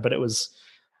out of there. But it was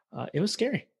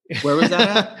scary. Where was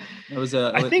that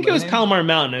at? I think it was Palomar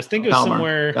Mountain. I think it was Palomar.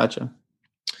 Somewhere. Gotcha.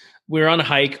 We were on a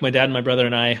hike, my dad and my brother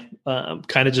and I,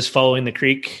 kind of just following the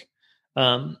creek.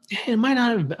 It might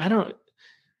not have, I don't,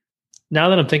 now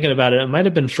that I'm thinking about it, it might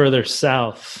have been further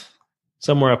south,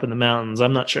 somewhere up in the mountains.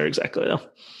 I'm not sure exactly though,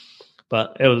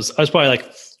 but I was probably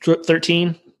like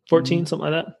 13, 14, something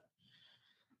like that.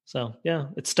 So yeah,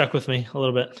 it stuck with me a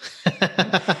little bit.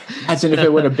 Imagine if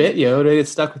it would have bit you, it would have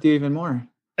stuck with you even more.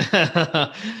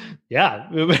 Yeah.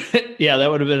 Yeah. That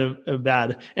would have been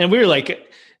bad. And we were like,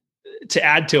 to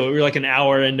add to it, we were like an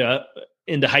hour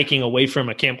into hiking away from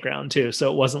a campground too.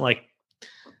 So it wasn't like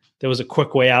there was a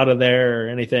quick way out of there or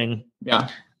anything. Yeah.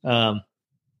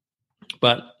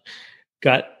 But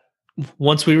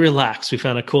once we relaxed, we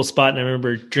found a cool spot, and I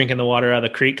remember drinking the water out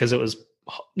of the creek because it was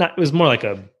more like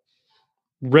a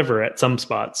river at some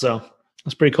spots. So it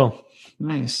was pretty cool.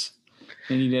 Nice.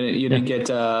 And you didn't get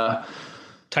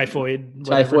typhoid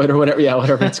or whatever. Yeah.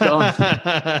 Whatever it's called.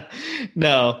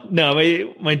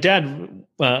 No, my dad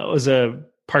was a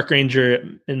park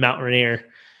ranger in Mount Rainier.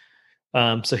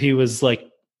 So he was like,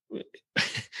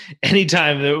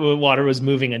 anytime the water was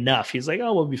moving enough, he's like,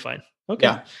 "Oh, we'll be fine." Okay.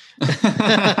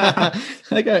 Yeah.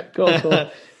 Okay.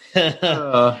 Cool.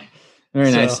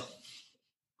 Very nice.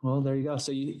 Well, there you go.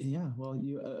 So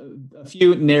a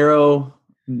few narrow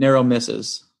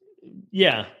misses.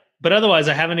 Yeah. But otherwise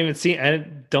I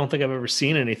don't think I've ever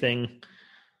seen anything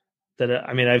that,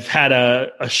 I've had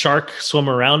a shark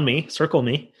circle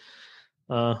me,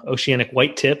 oceanic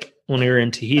white tip when we were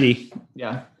in Tahiti.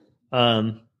 Yeah.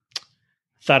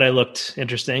 Thought I looked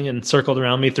interesting and circled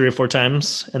around me 3 or 4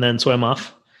 times and then swam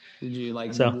off. Did you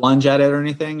lunge at it or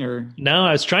anything, or? No,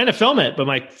 I was trying to film it, but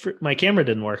my camera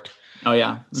didn't work. Oh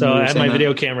yeah. So I had my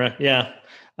video camera. Yeah.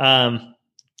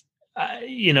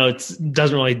 It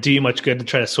doesn't really do you much good to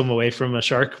try to swim away from a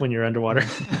shark when you're underwater,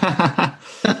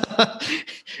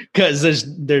 because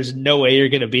there's no way you're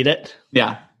going to beat it.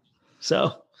 Yeah.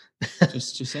 So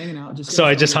just hanging out. So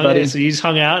I just hung. So he just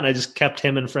hung out, and I just kept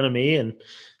him in front of me, and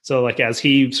so like as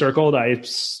he circled, I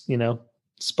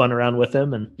spun around with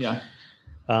him, and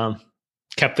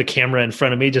kept the camera in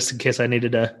front of me just in case I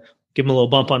needed to give him a little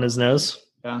bump on his nose.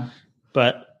 Yeah.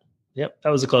 But yep, that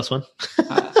was a close one.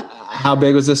 How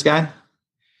big was this guy?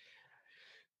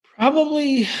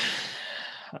 Probably,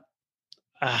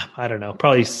 I don't know,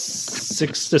 probably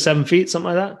 6 to 7 feet,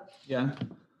 something like that. Yeah.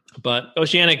 But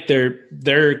oceanic,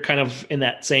 they're kind of in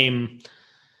that same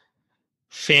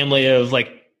family of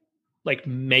like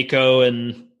mako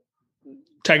and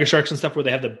tiger sharks and stuff, where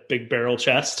they have the big barrel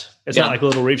chest. It's not like a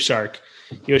little reef shark.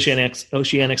 The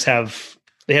oceanics have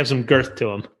some girth to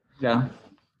them. Yeah.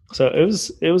 So it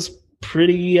was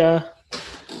pretty.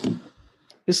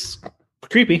 It's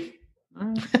creepy.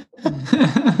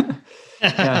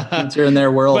 Yeah, once you're in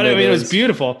their world. But it was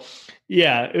beautiful.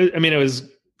 Yeah,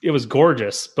 it was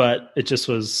gorgeous, but it just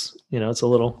was, it's a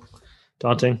little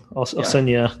daunting. I'll send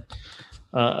you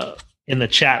in the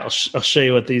chat. I'll show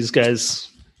you what these guys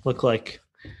look like,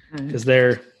 because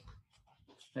they're.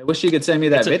 I wish you could send me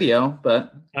that video,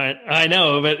 but I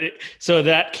know, but so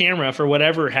that camera, for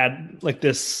whatever, had like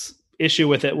this issue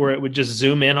with it where it would just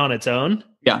zoom in on its own.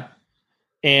 Yeah.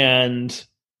 And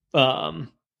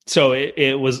so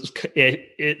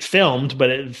it filmed, but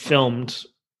it filmed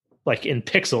like in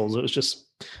pixels. It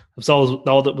was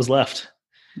all that was left.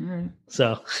 All right.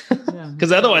 So, Yeah.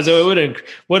 because otherwise it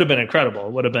would have been incredible.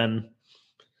 It would have been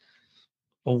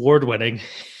award winning.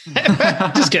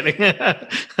 Just kidding.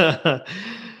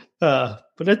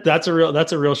 But that's a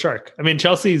real shark. I mean,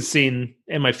 Chelsea's seen,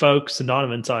 and my folks and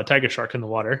Donovan saw a tiger shark in the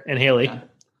water, and Haley,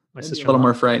 my sister, a little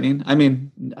more frightening. I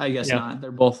mean, I guess not.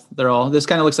 They're all. This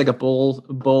kind of looks like a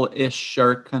bull-ish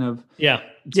shark, kind of. Yeah,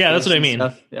 that's what I mean.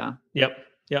 Stuff. Yeah. Yep.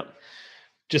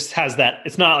 Just has that.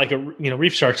 It's not like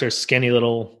reef sharks are skinny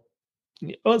little.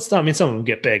 Well, it's not. I mean, some of them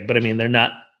get big, but I mean, they're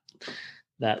not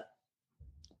that.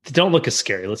 They don't look as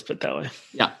scary. Let's put it that way.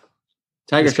 Yeah,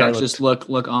 tiger sharks just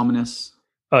look ominous.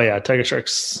 Oh yeah, tiger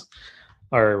sharks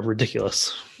are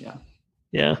ridiculous.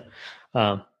 Yeah.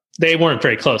 They weren't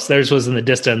very close. Theirs was in the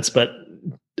distance, but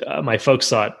my folks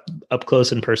saw it up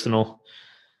close and personal.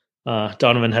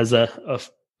 Donovan has a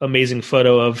amazing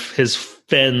photo of his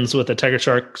fins with a tiger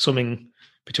shark swimming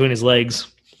between his legs.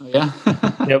 Oh, yeah.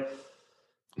 Yep.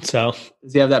 So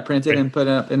does he have that printed and put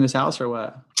it up in his house or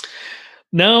what?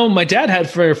 No, my dad had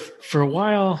for a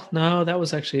while. No, that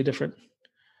was actually different.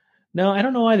 No, I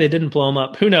don't know why they didn't blow him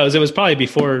up. Who knows? It was probably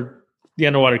before the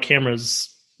underwater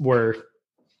cameras were,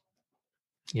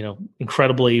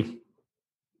 incredibly,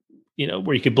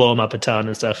 where you could blow them up a ton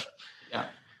and stuff. Yeah.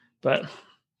 But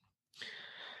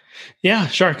yeah,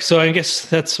 shark. So I guess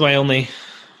that's my only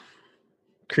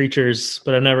creatures,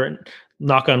 but I never,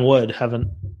 knock on wood, haven't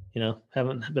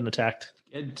been attacked.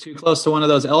 Get too close to one of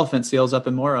those elephant seals up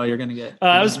in Moro, you're going to get.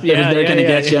 They're going to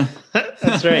get you.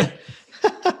 That's right.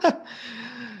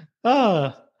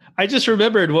 I just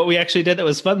remembered what we actually did that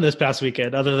was fun this past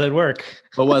weekend, other than work.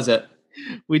 What was it?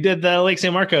 We did the Lake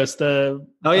San Marcos,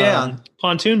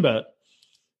 pontoon boat,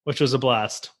 which was a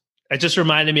blast. It just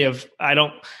reminded me of I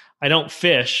don't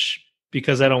fish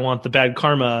because I don't want the bad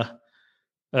karma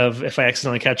of if I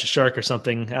accidentally catch a shark or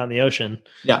something out in the ocean.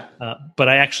 Yeah. But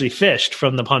I actually fished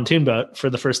from the pontoon boat for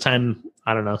the first time,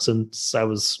 I don't know, since I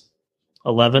was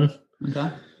 11. Okay.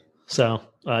 So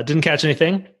didn't catch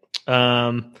anything.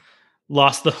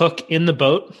 Lost the hook in the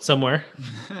boat somewhere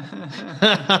when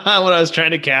I was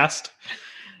trying to cast.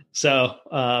 So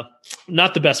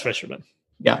not the best fisherman.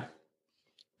 Yeah.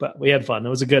 But we had fun.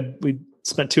 We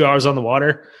spent 2 hours on the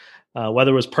water.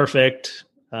 Weather was perfect.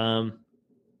 It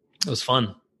was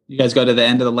fun. You guys go to the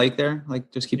end of the lake there?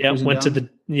 Like just keep went down? went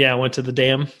to the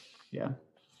dam. Yeah.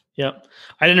 Yep.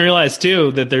 I didn't realize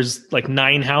too that there's like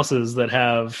 9 houses that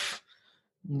have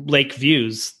lake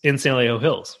views in San Elijo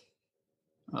Hills.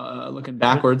 Looking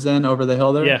backwards then over the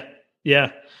hill there?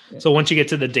 Yeah. So once you get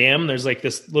to the dam, there's like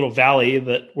this little valley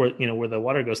where the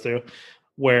water goes through,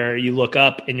 where you look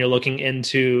up and you're looking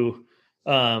into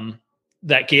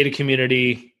that gated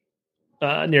community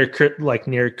near Chris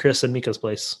and Miko's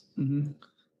place. Mm-hmm.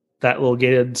 That little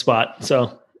gated spot.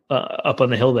 So up on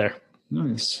the hill there.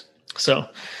 Nice. So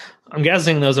I'm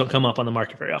guessing those don't come up on the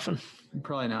market very often.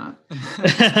 Probably not.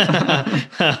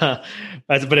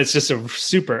 But it's just a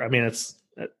super, I mean,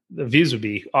 the views would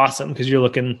be awesome because you're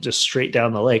looking just straight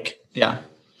down the lake. Yeah.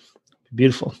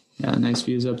 Beautiful. Yeah. Nice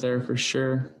views up there for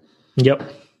sure. Yep.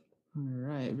 All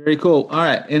right. Very cool. All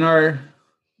right.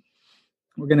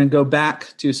 We're going to go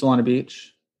back to Solana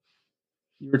Beach.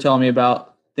 You were telling me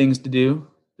about things to do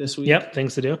this week. Yep.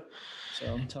 Things to do.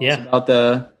 So tell us about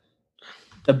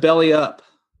the belly up.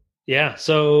 Yeah.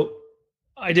 So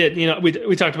I did,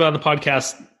 we talked about on the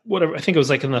podcast, whatever, I think it was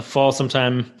like in the fall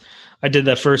sometime, I did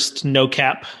the first no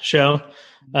cap show,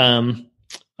 watched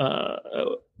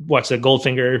the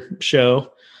Goldfinger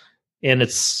show, and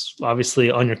it's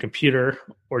obviously on your computer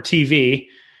or TV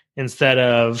instead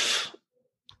of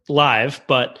live,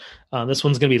 but this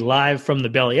one's going to be live from the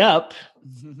belly up.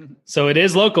 So it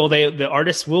is local. The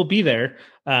artists will be there,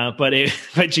 but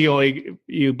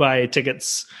you buy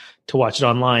tickets to watch it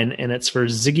online, and it's for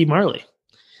Ziggy Marley.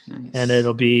 Nice. And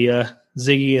it'll be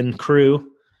Ziggy and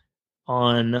crew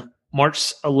on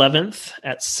March 11th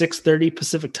at 6:30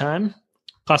 Pacific time.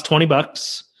 Cost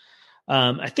 $20.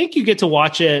 I think you get to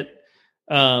watch it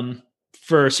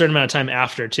for a certain amount of time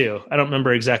after too. I don't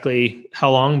remember exactly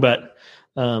how long, but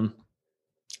I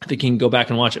think you can go back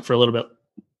and watch it for a little bit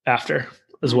after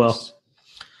as well.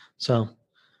 So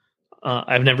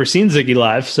I've never seen Ziggy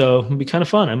live, so it'd be kind of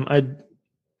fun. I'd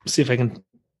see if I can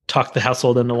talk the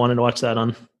household into wanting to watch that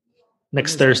on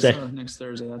next Thursday. Next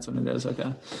Thursday, that's when it is.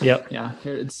 Okay. Yep. Yeah.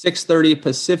 Here it's 6:30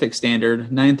 Pacific Standard,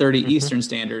 9:30 Eastern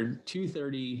Standard,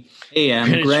 2:30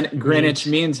 a.m. Greenwich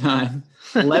Mean Time,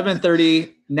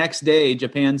 11:30 next day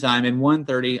Japan time, and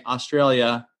 1:30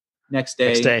 Australia next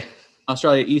day.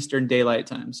 Australia Eastern Daylight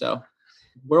Time. So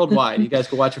worldwide. You guys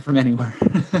can watch it from anywhere.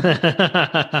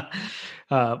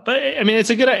 But I mean, it's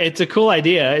a cool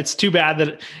idea. It's too bad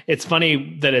that it's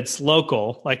funny that it's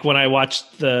local. Like when I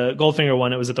watched the Goldfinger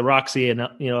one, it was at the Roxy and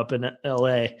up in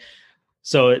LA.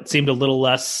 So it seemed a little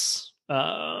less,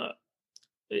 it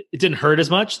didn't hurt as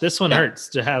much. This one hurts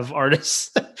to have artists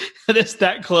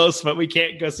that close, but we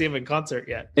can't go see them in concert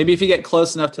yet. Maybe if you get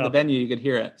close enough to the venue, you could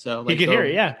hear it. So you could hear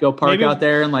it. Yeah. Go park out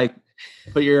there and like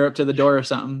put your ear up to the door or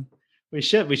something. We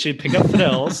should pick up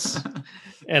fiddles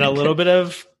and a little bit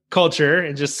of culture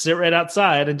and just sit right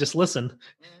outside and just listen. All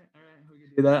right. We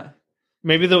can do that.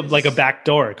 Maybe like a back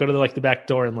door. Go to the back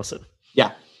door and listen.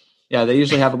 Yeah. They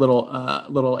usually have a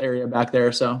little area back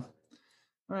there. So, all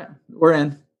right, we're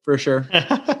in for sure.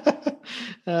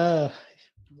 Very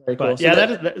cool. So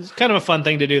that's kind of a fun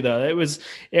thing to do, though.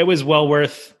 It was well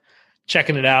worth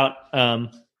checking it out, and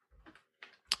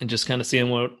just kind of seeing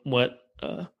what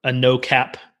a no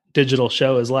cap digital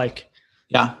show is like.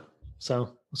 Yeah.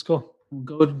 So it's cool.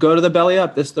 Go to the Belly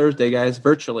Up this Thursday, guys,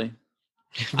 virtually.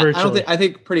 I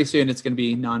think pretty soon it's going to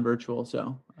be non-virtual.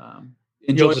 So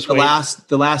enjoy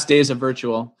the last days of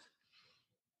virtual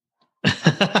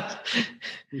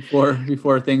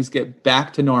before things get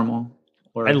back to normal.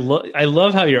 I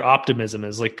love how your optimism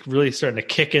is like really starting to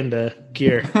kick into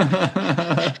gear.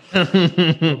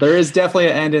 There is definitely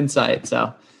an end in sight.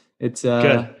 So it's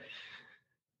good.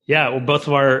 Yeah. Well, both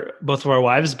of our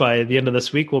wives by the end of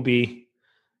this week will be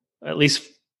at least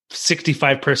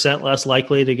 65% less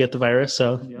likely to get the virus.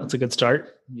 So that's a good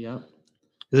start. Yeah.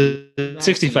 Is it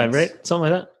 65, right?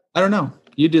 Something like that. I don't know.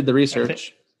 You did the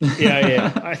research.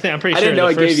 Yeah. I'm pretty sure. I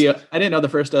didn't know the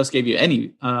first dose gave you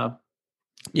any.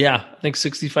 Yeah, I think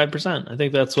 65%. I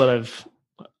think that's what I've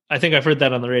heard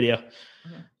that on the radio.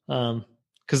 Okay.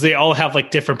 Because they all have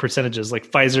like different percentages. Like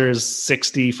Pfizer is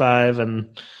 65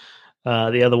 and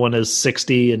the other one is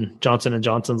 60 and Johnson &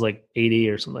 Johnson's like 80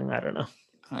 or something. I don't know.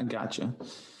 I gotcha.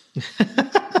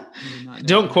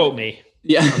 Don't quote me.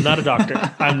 Yeah. I'm not a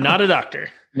doctor.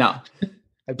 No.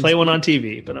 I play one on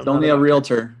TV, but it's only a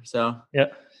realtor. So yeah.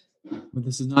 But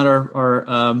this is not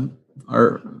our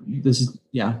this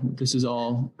is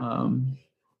all kind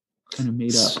of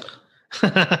made up.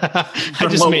 I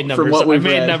just made numbers up. I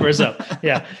made numbers up.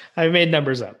 Yeah. I made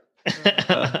numbers up.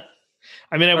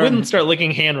 I mean, I wouldn't start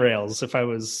licking handrails if I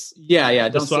was. Yeah.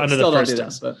 Don't still under the first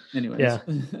test. But anyways. Yeah.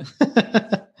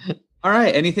 All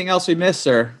right. Anything else we missed,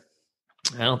 sir?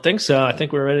 I don't think so. I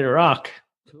think we're ready to rock.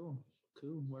 Cool.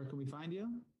 Where can we find you?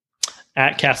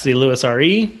 At Cassidy Lewis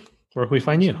RE. Where can we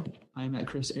find you? I'm at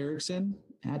Chris Erickson.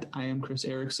 At I am Chris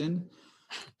Erickson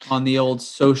on the old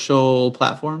social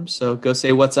platforms. So go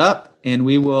say what's up, and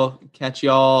we will catch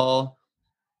y'all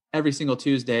every single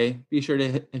Tuesday. Be sure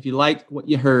to, if you like what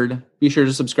you heard, be sure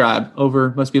to subscribe.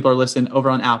 Most people are listening over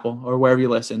on Apple or wherever you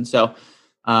listen. So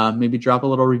maybe drop a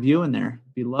little review in there.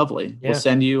 It'd be lovely. Yeah. We'll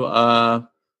send you a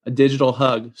digital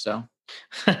hug. So.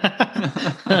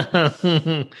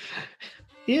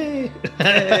 Yay.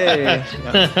 Hey.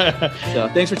 Yeah. So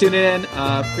thanks for tuning in.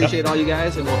 Appreciate all you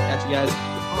guys, and we'll catch you guys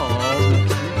all next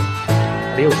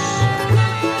week. Adios.